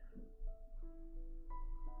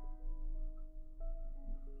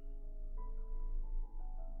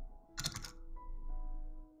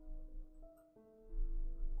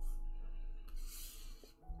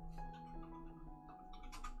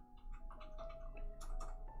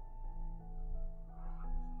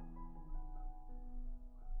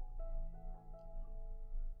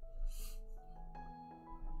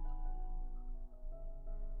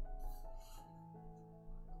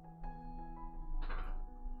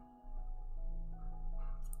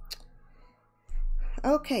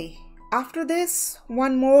 Okay, after this,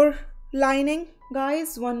 one more lining,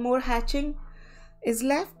 guys, one more hatching is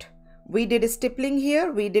left. We did stippling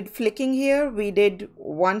here, we did flicking here, we did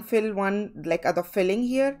one fill, one like other filling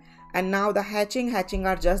here, and now the hatching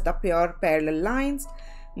are just the pure parallel lines.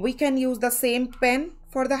 We can use the same pen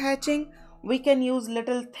for the hatching. We can use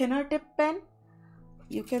little thinner tip pen.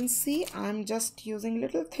 You can see I'm just using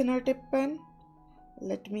little thinner tip pen.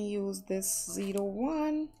 Let me use this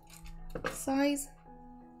 01 size.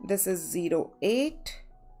 This is 08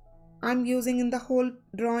 I'm using in the whole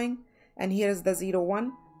drawing, and here is the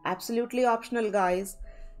 01. Absolutely optional, guys.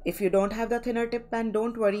 If you don't have the thinner tip pen,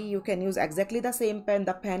 don't worry, you can use exactly the same pen,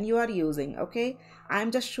 the pen you are using, okay? I'm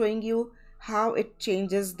just showing you how it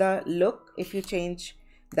changes the look if you change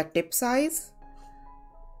the tip size.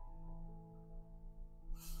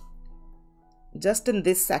 Just in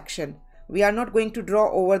this section, we are not going to draw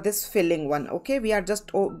over this filling one, okay? We are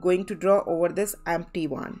just going to draw over this empty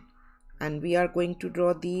one, and we are going to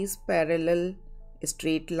draw these parallel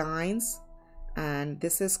straight lines, and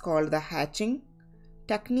this is called the hatching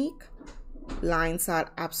technique. Lines are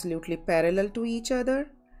absolutely parallel to each other.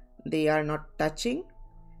 They are not touching.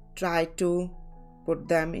 Try to put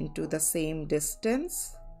them into the same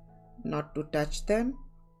distance, not to touch them.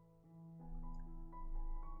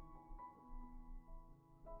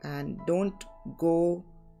 And don't go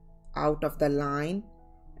out of the line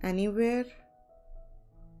anywhere.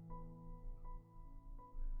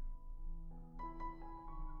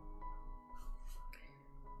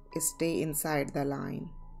 Stay inside the line.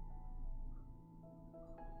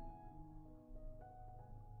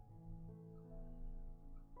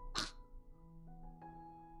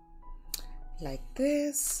 Like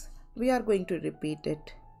this. We are going to repeat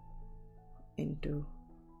it into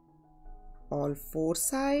all four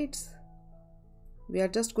sides. We are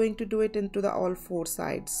just going to do it into the all four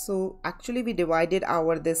sides. So actually we divided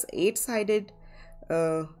our this 8-sided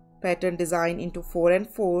pattern design into 4 and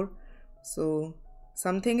 4. So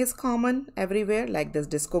something is common everywhere, like this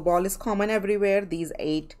disco ball is common everywhere. These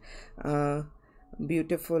 8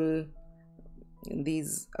 beautiful,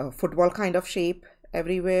 these football kind of shape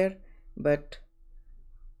everywhere, but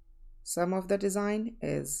some of the design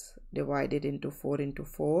is divided into 4 into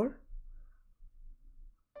 4.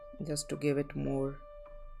 Just to give it more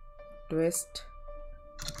twist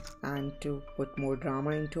and to put more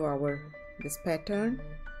drama into our this pattern.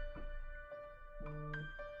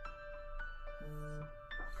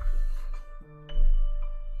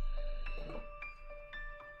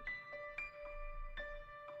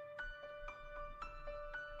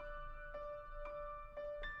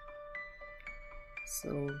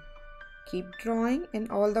 So keep drawing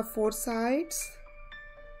in all the 4 sides.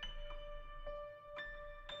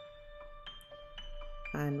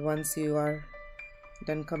 And once you are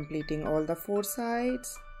done completing all the 4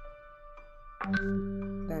 sides,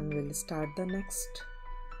 then we'll start the next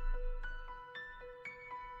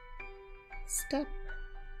step.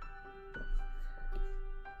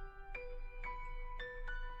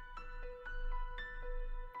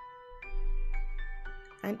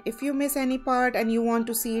 And if you miss any part and you want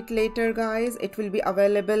to see it later, guys, it will be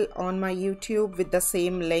available on my YouTube with the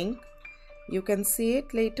same link. You can see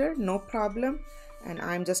it later, no problem. And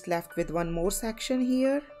I'm just left with one more section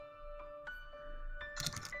here.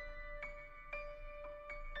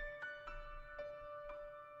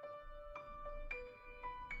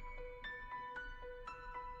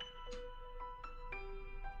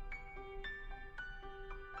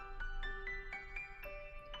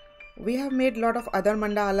 We have made a lot of other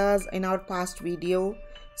mandalas in our past video.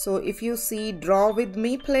 So if you see Draw With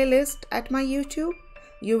Me playlist at my YouTube,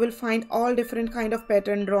 you will find all different kind of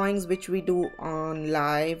pattern drawings which we do on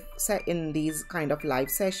live in these kind of live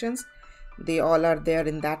sessions. They all are there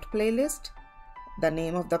in that playlist. The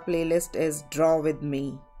name of the playlist is Draw With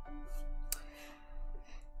Me.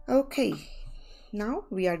 Okay, now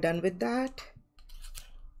we are done with that.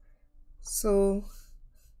 So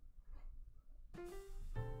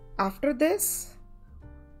after this,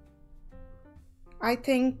 I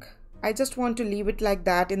think I just want to leave it like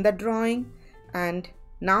that in the drawing. And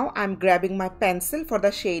now I'm grabbing my pencil for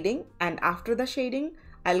the shading, and after the shading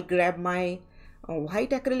I'll grab my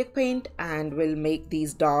white acrylic paint and will make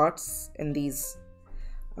these dots in these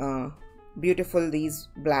beautiful these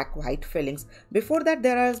black white fillings. Before that,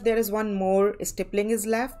 there is one more stippling is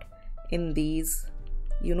left in these,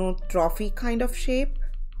 you know, trophy kind of shape.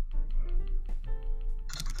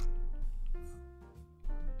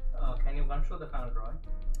 Can you show the final drawing?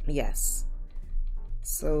 Yes.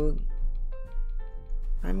 So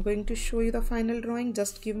I'm going to show you the final drawing.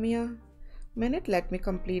 Just give me a minute. Let me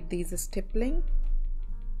complete these stippling.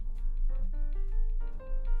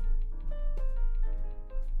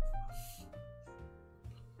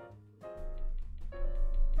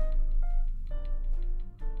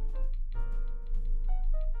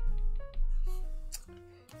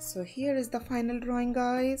 So here is the final drawing,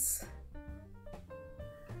 guys.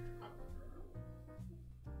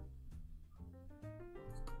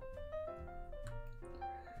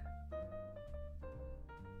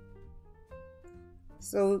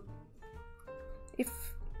 So if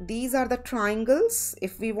these are the triangles,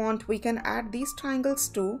 if we want, we can add these triangles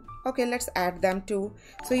too. Okay, let's add them too.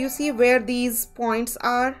 So you see where these points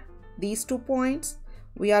are, these 2 points,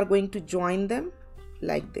 we are going to join them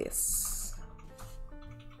like this.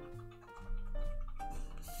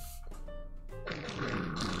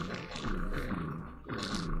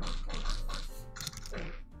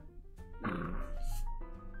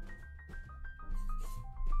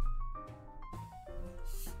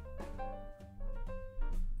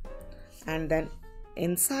 And then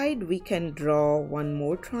inside we can draw one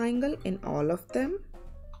more triangle in all of them,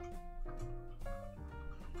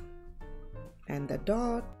 and the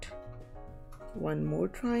dot, one more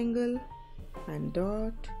triangle and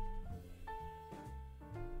dot.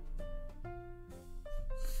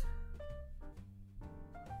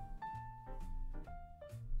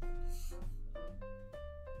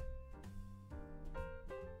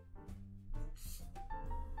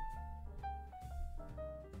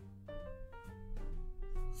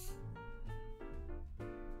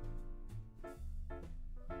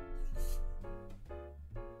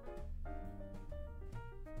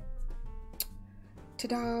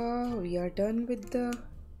 Ta-da! We are done with the,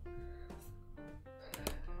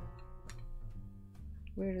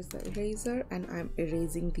 where is the eraser? And I'm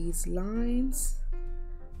erasing these lines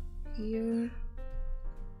here.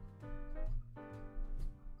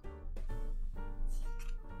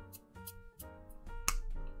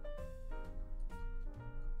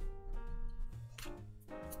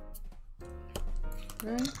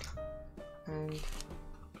 Right, and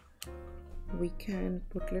we can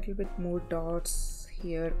put a little bit more dots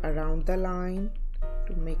here around the line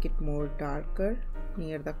to make it more darker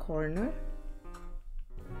near the corner.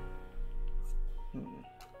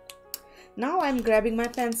 Now I'm grabbing my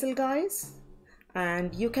pencil, guys,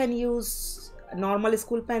 and you can use normal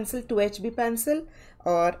school pencil, 2HB pencil,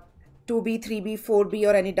 or 2B, 3B,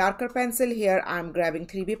 4B, or any darker pencil. Here I'm grabbing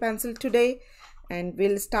 3B pencil today, and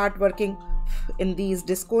we'll start working in these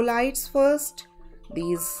disco lights first,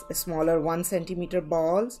 these smaller 1 centimeter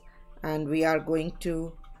balls, and we are going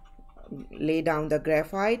to lay down the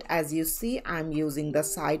graphite. As you see, I'm using the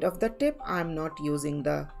side of the tip, I'm not using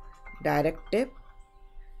the direct tip.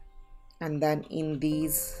 And then in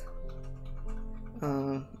these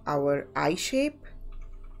our eye shape,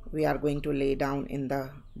 we are going to lay down in the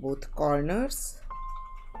both corners,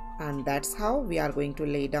 and that's how we are going to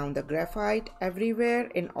lay down the graphite everywhere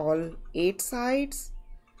in all 8 sides,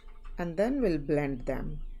 and then we'll blend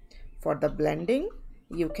them. For the blending,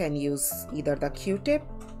 you can use either the Q-tip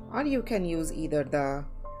or you can use either the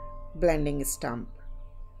blending stump.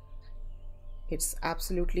 It's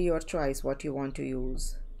absolutely your choice what you want to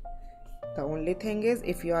use. The only thing is,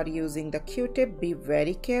 if you are using the Q-tip, be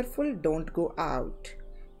very careful, don't go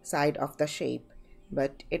outside of the shape.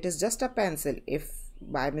 But it is just a pencil. If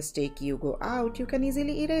by mistake you go out, you can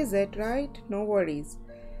easily erase it, right? No worries.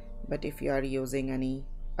 But if you are using any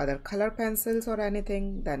other color pencils or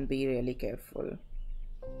anything, then be really careful.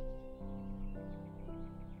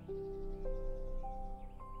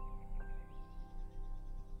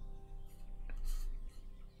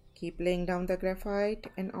 Keep laying down the graphite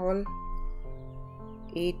in all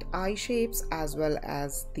 8 eye shapes, as well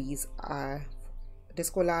as these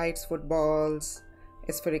disco lights, footballs,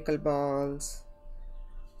 spherical balls,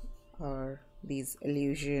 or these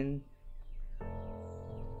illusion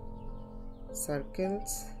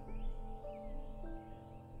circles.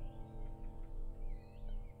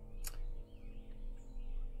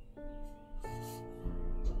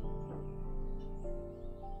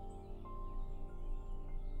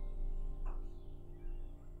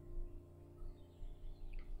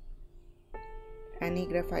 Any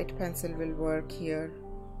graphite pencil will work here.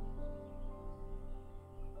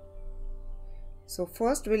 So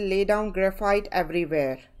first we'll lay down graphite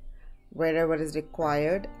everywhere, wherever is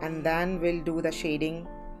required, and then we'll do the shading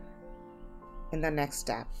in the next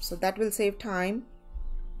step. So that will save time.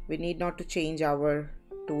 We need not to change our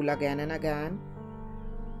tool again and again.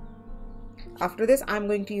 After this, I'm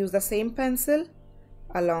going to use the same pencil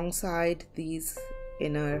alongside these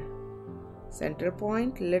inner center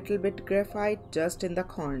point, little bit graphite just in the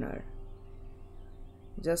corner,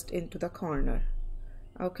 just into the corner.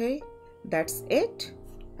 Okay, that's it.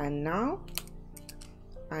 And now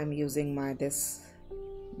I'm using my this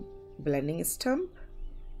blending stump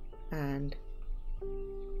and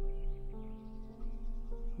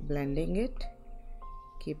blending it,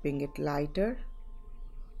 keeping it lighter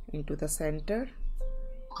into the center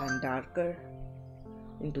and darker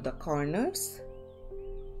into the corners.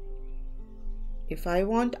 If I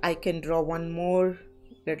want, I can draw one more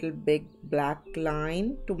little big black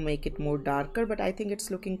line to make it more darker, but I think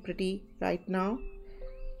it's looking pretty right now.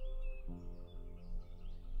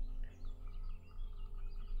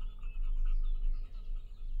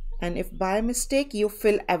 And if by mistake you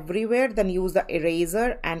fill everywhere, then use the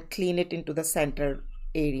eraser and clean it into the center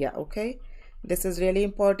area. Okay, this is really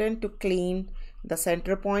important to clean the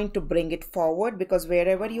center point to bring it forward, because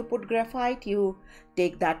wherever you put graphite, you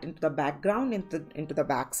take that into the background, into the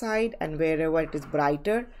back side, and wherever it is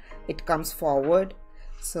brighter, it comes forward.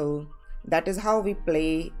 So that is how we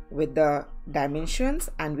play with the dimensions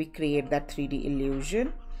and we create that 3D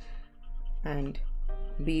illusion. And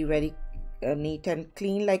be very neat and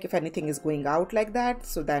clean, like if anything is going out like that,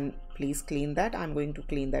 so then please clean that. I'm going to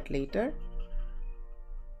clean that later.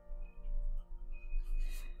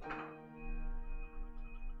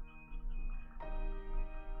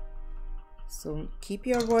 So keep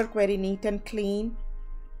your work very neat and clean.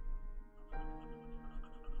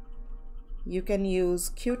 You can use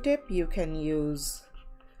Q-tip, you can use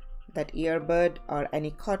that earbud or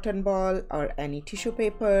any cotton ball or any tissue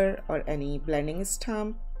paper or any blending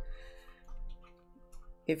stump.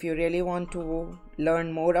 If you really want to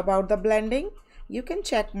learn more about the blending, you can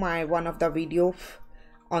check my one of the video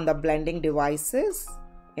on the blending devices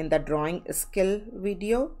in the drawing skill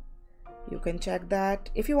video. You can check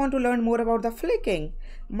that. If you want to learn more about the flicking,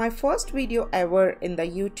 my first video ever in the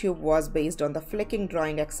YouTube was based on the flicking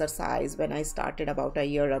drawing exercise. When I started about a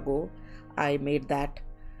year ago, I made that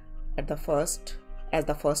as the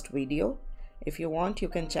first video. If you want, you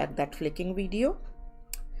can check that flicking video.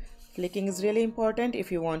 Flicking is really important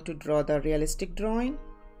if you want to draw the realistic drawing.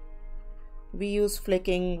 We use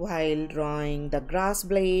flicking while drawing the grass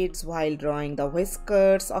blades, while drawing the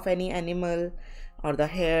whiskers of any animal, or the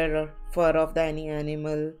hair or fur of any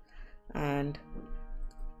animal, and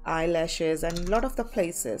eyelashes, and a lot of the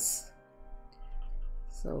places.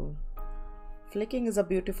 So flicking is a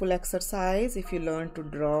beautiful exercise if you learn to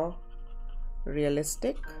draw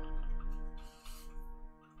realistic.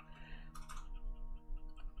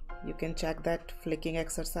 You can check that flicking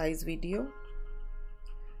exercise video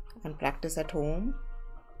and practice at home.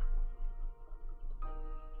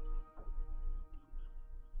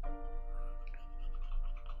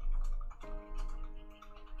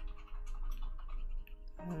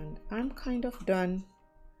 And I'm kind of done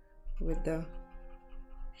with the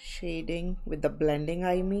shading, with the blending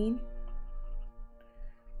I mean.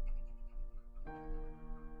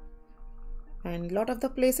 And a lot of the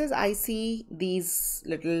places I see these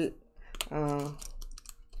little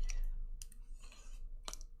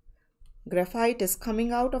graphite is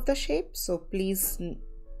coming out of the shape, so please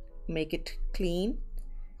make it clean.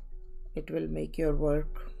 It will make your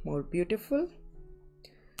work more beautiful.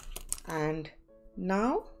 And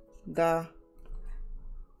now the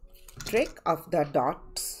trick of the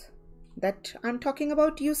dots that I'm talking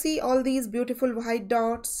about. You see all these beautiful white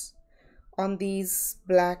dots on these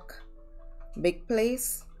black big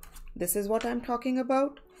place. This is what I'm talking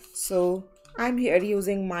about. So I'm here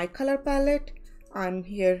using my color palette. I'm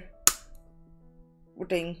here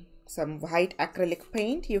putting some white acrylic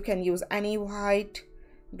paint. You can use any white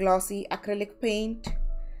glossy acrylic paint,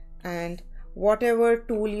 and whatever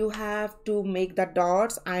tool you have to make the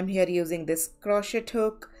dots. I'm here using this crochet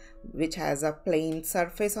hook which has a plain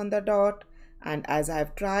surface on the dot, and as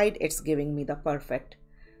I've tried, it's giving me the perfect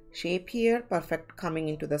shape here, perfect coming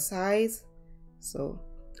into the size. So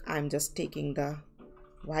I'm just taking the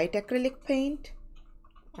white acrylic paint,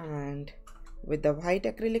 and with the white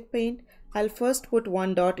acrylic paint I'll first put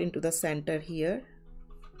one dot into the center here,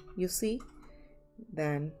 you see,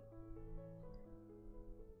 then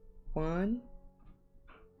 1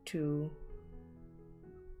 2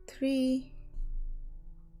 3,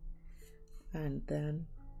 and then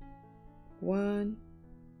 1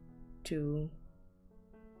 2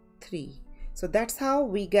 3. So that's how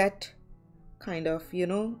we get kind of, you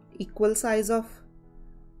know, equal size of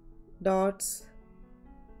dots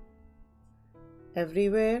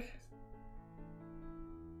everywhere.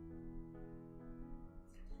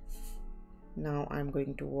 Now I'm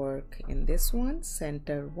going to work in this one,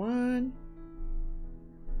 center 1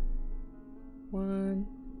 1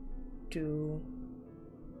 2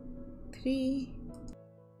 3,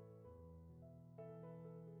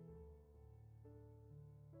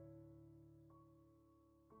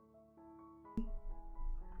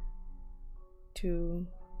 2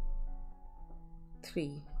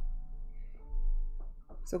 3.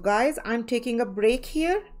 So guys, I'm taking a break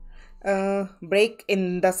here, break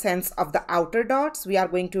in the sense of the outer dots. We are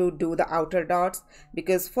going to do the outer dots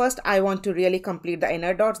because first I want to really complete the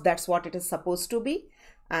inner dots. That's what it is supposed to be,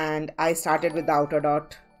 and I started with the outer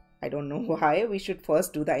dot. I don't know why. We should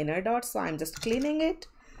first do the inner dots. So I'm just cleaning it,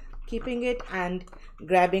 keeping it, and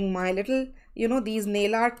grabbing my little, you know, these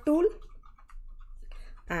nail art tool,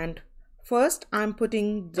 and first I'm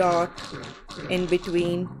putting dot in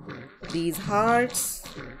between these hearts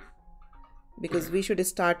because we should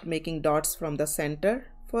start making dots from the center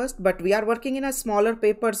first, but we are working in a smaller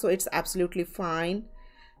paper, so it's absolutely fine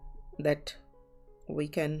that we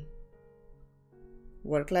can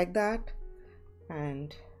work like that.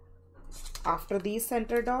 And after these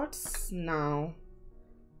center dots, now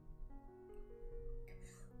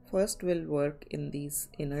first we'll work in these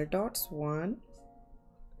inner dots, 1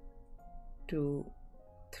 2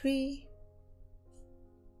 3,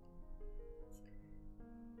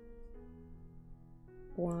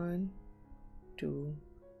 1 2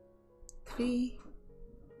 3,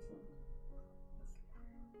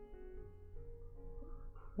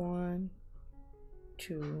 1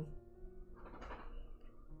 2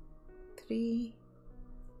 3,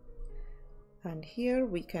 and here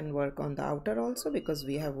we can work on the outer also because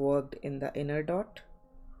we have worked in the inner dot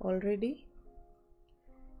already.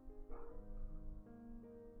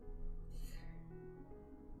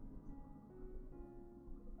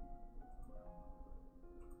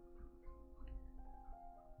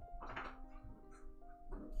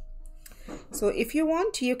 So if you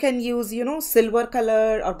want, you can use, you know, silver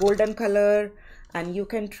color or golden color, and you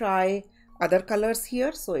can try other colors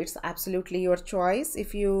here. So it's absolutely your choice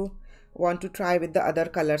if you want to try with the other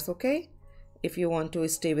colors. Okay, if you want to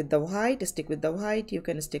stay with the white, stick with the white. You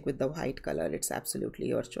can stick with the white color. It's absolutely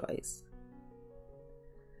your choice.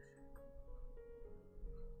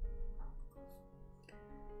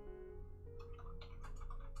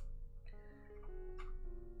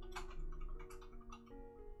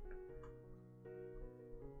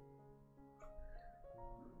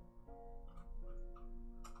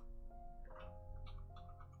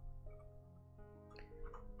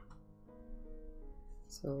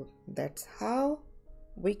 So that's how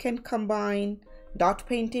we can combine dot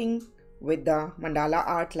painting with the mandala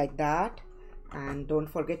art like that. And don't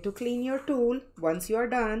forget to clean your tool once you are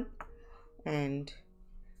done. And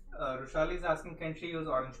Roshali is asking, can she use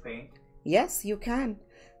orange paint? yes, you can.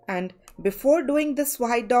 And before doing this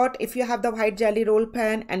white dot, if you have the white jelly roll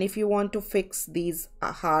pen, and if you want to fix these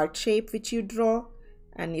heart shape which you draw,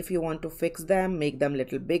 and if you want to fix them, make them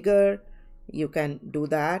little bigger, you can do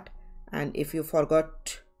that. And if you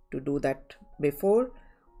forgot to do that before,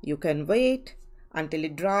 you can wait until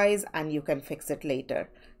it dries and you can fix it later,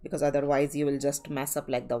 because otherwise you will just mess up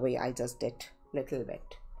like the way I just did little bit.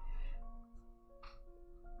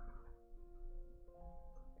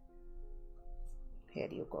 Here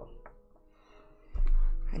you go.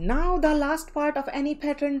 And now the last part of any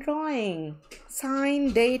pattern drawing,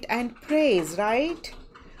 sign, date and praise, right?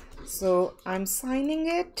 So I'm signing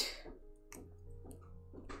it.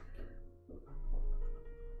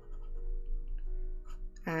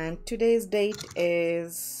 And today's date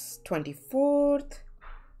is 24th,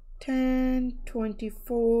 10,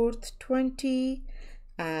 24th, 20.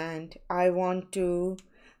 And I want to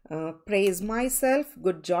praise myself.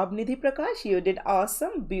 Good job, Nidhi Prakash. You did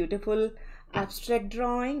awesome. Beautiful abstract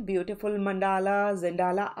drawing, beautiful mandala,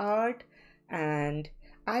 Zentangle art. And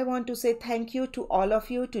I want to say thank you to all of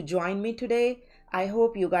you to join me today. I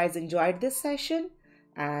hope you guys enjoyed this session,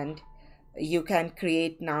 and you can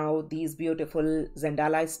create now these beautiful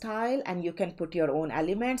Zentangle style, and you can put your own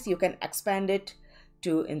elements. You can expand it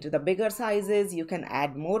into the bigger sizes. You can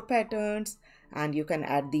add more patterns, and you can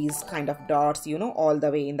add these kind of dots, you know, all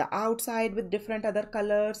the way in the outside with different other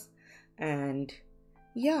colors. And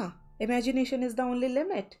yeah, imagination is the only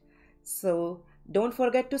limit. So don't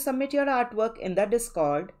forget to submit your artwork in the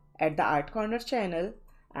Discord at the Art Corner channel,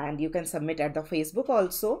 and you can submit at the Facebook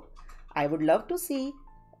also. I would love to see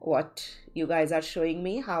what you guys are showing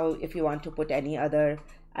me, how if you want to put any other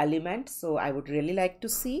element. So I would really like to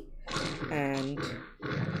see. And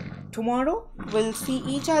tomorrow we'll see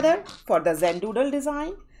each other for the Zen doodle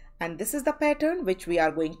design, and this is the pattern which we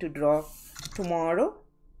are going to draw tomorrow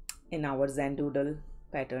in our Zen doodle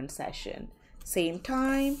pattern session. Same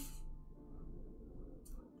time,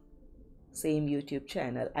 same YouTube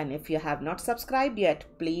channel. And if you have not subscribed yet,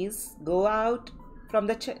 please go out from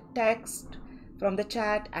the text from the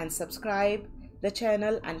chat and subscribe the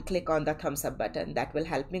channel and click on the thumbs up button. That will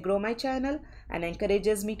help me grow my channel and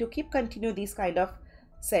encourages me to continue these kind of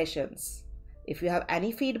sessions. If you have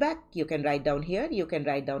any feedback, you can write down here. You can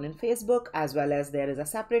write down in Facebook, as well as there is a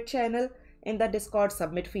separate channel in the Discord,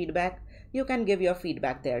 submit feedback. You can give your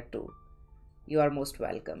feedback there too. You are most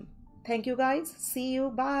welcome. Thank you guys. See you.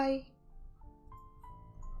 Bye.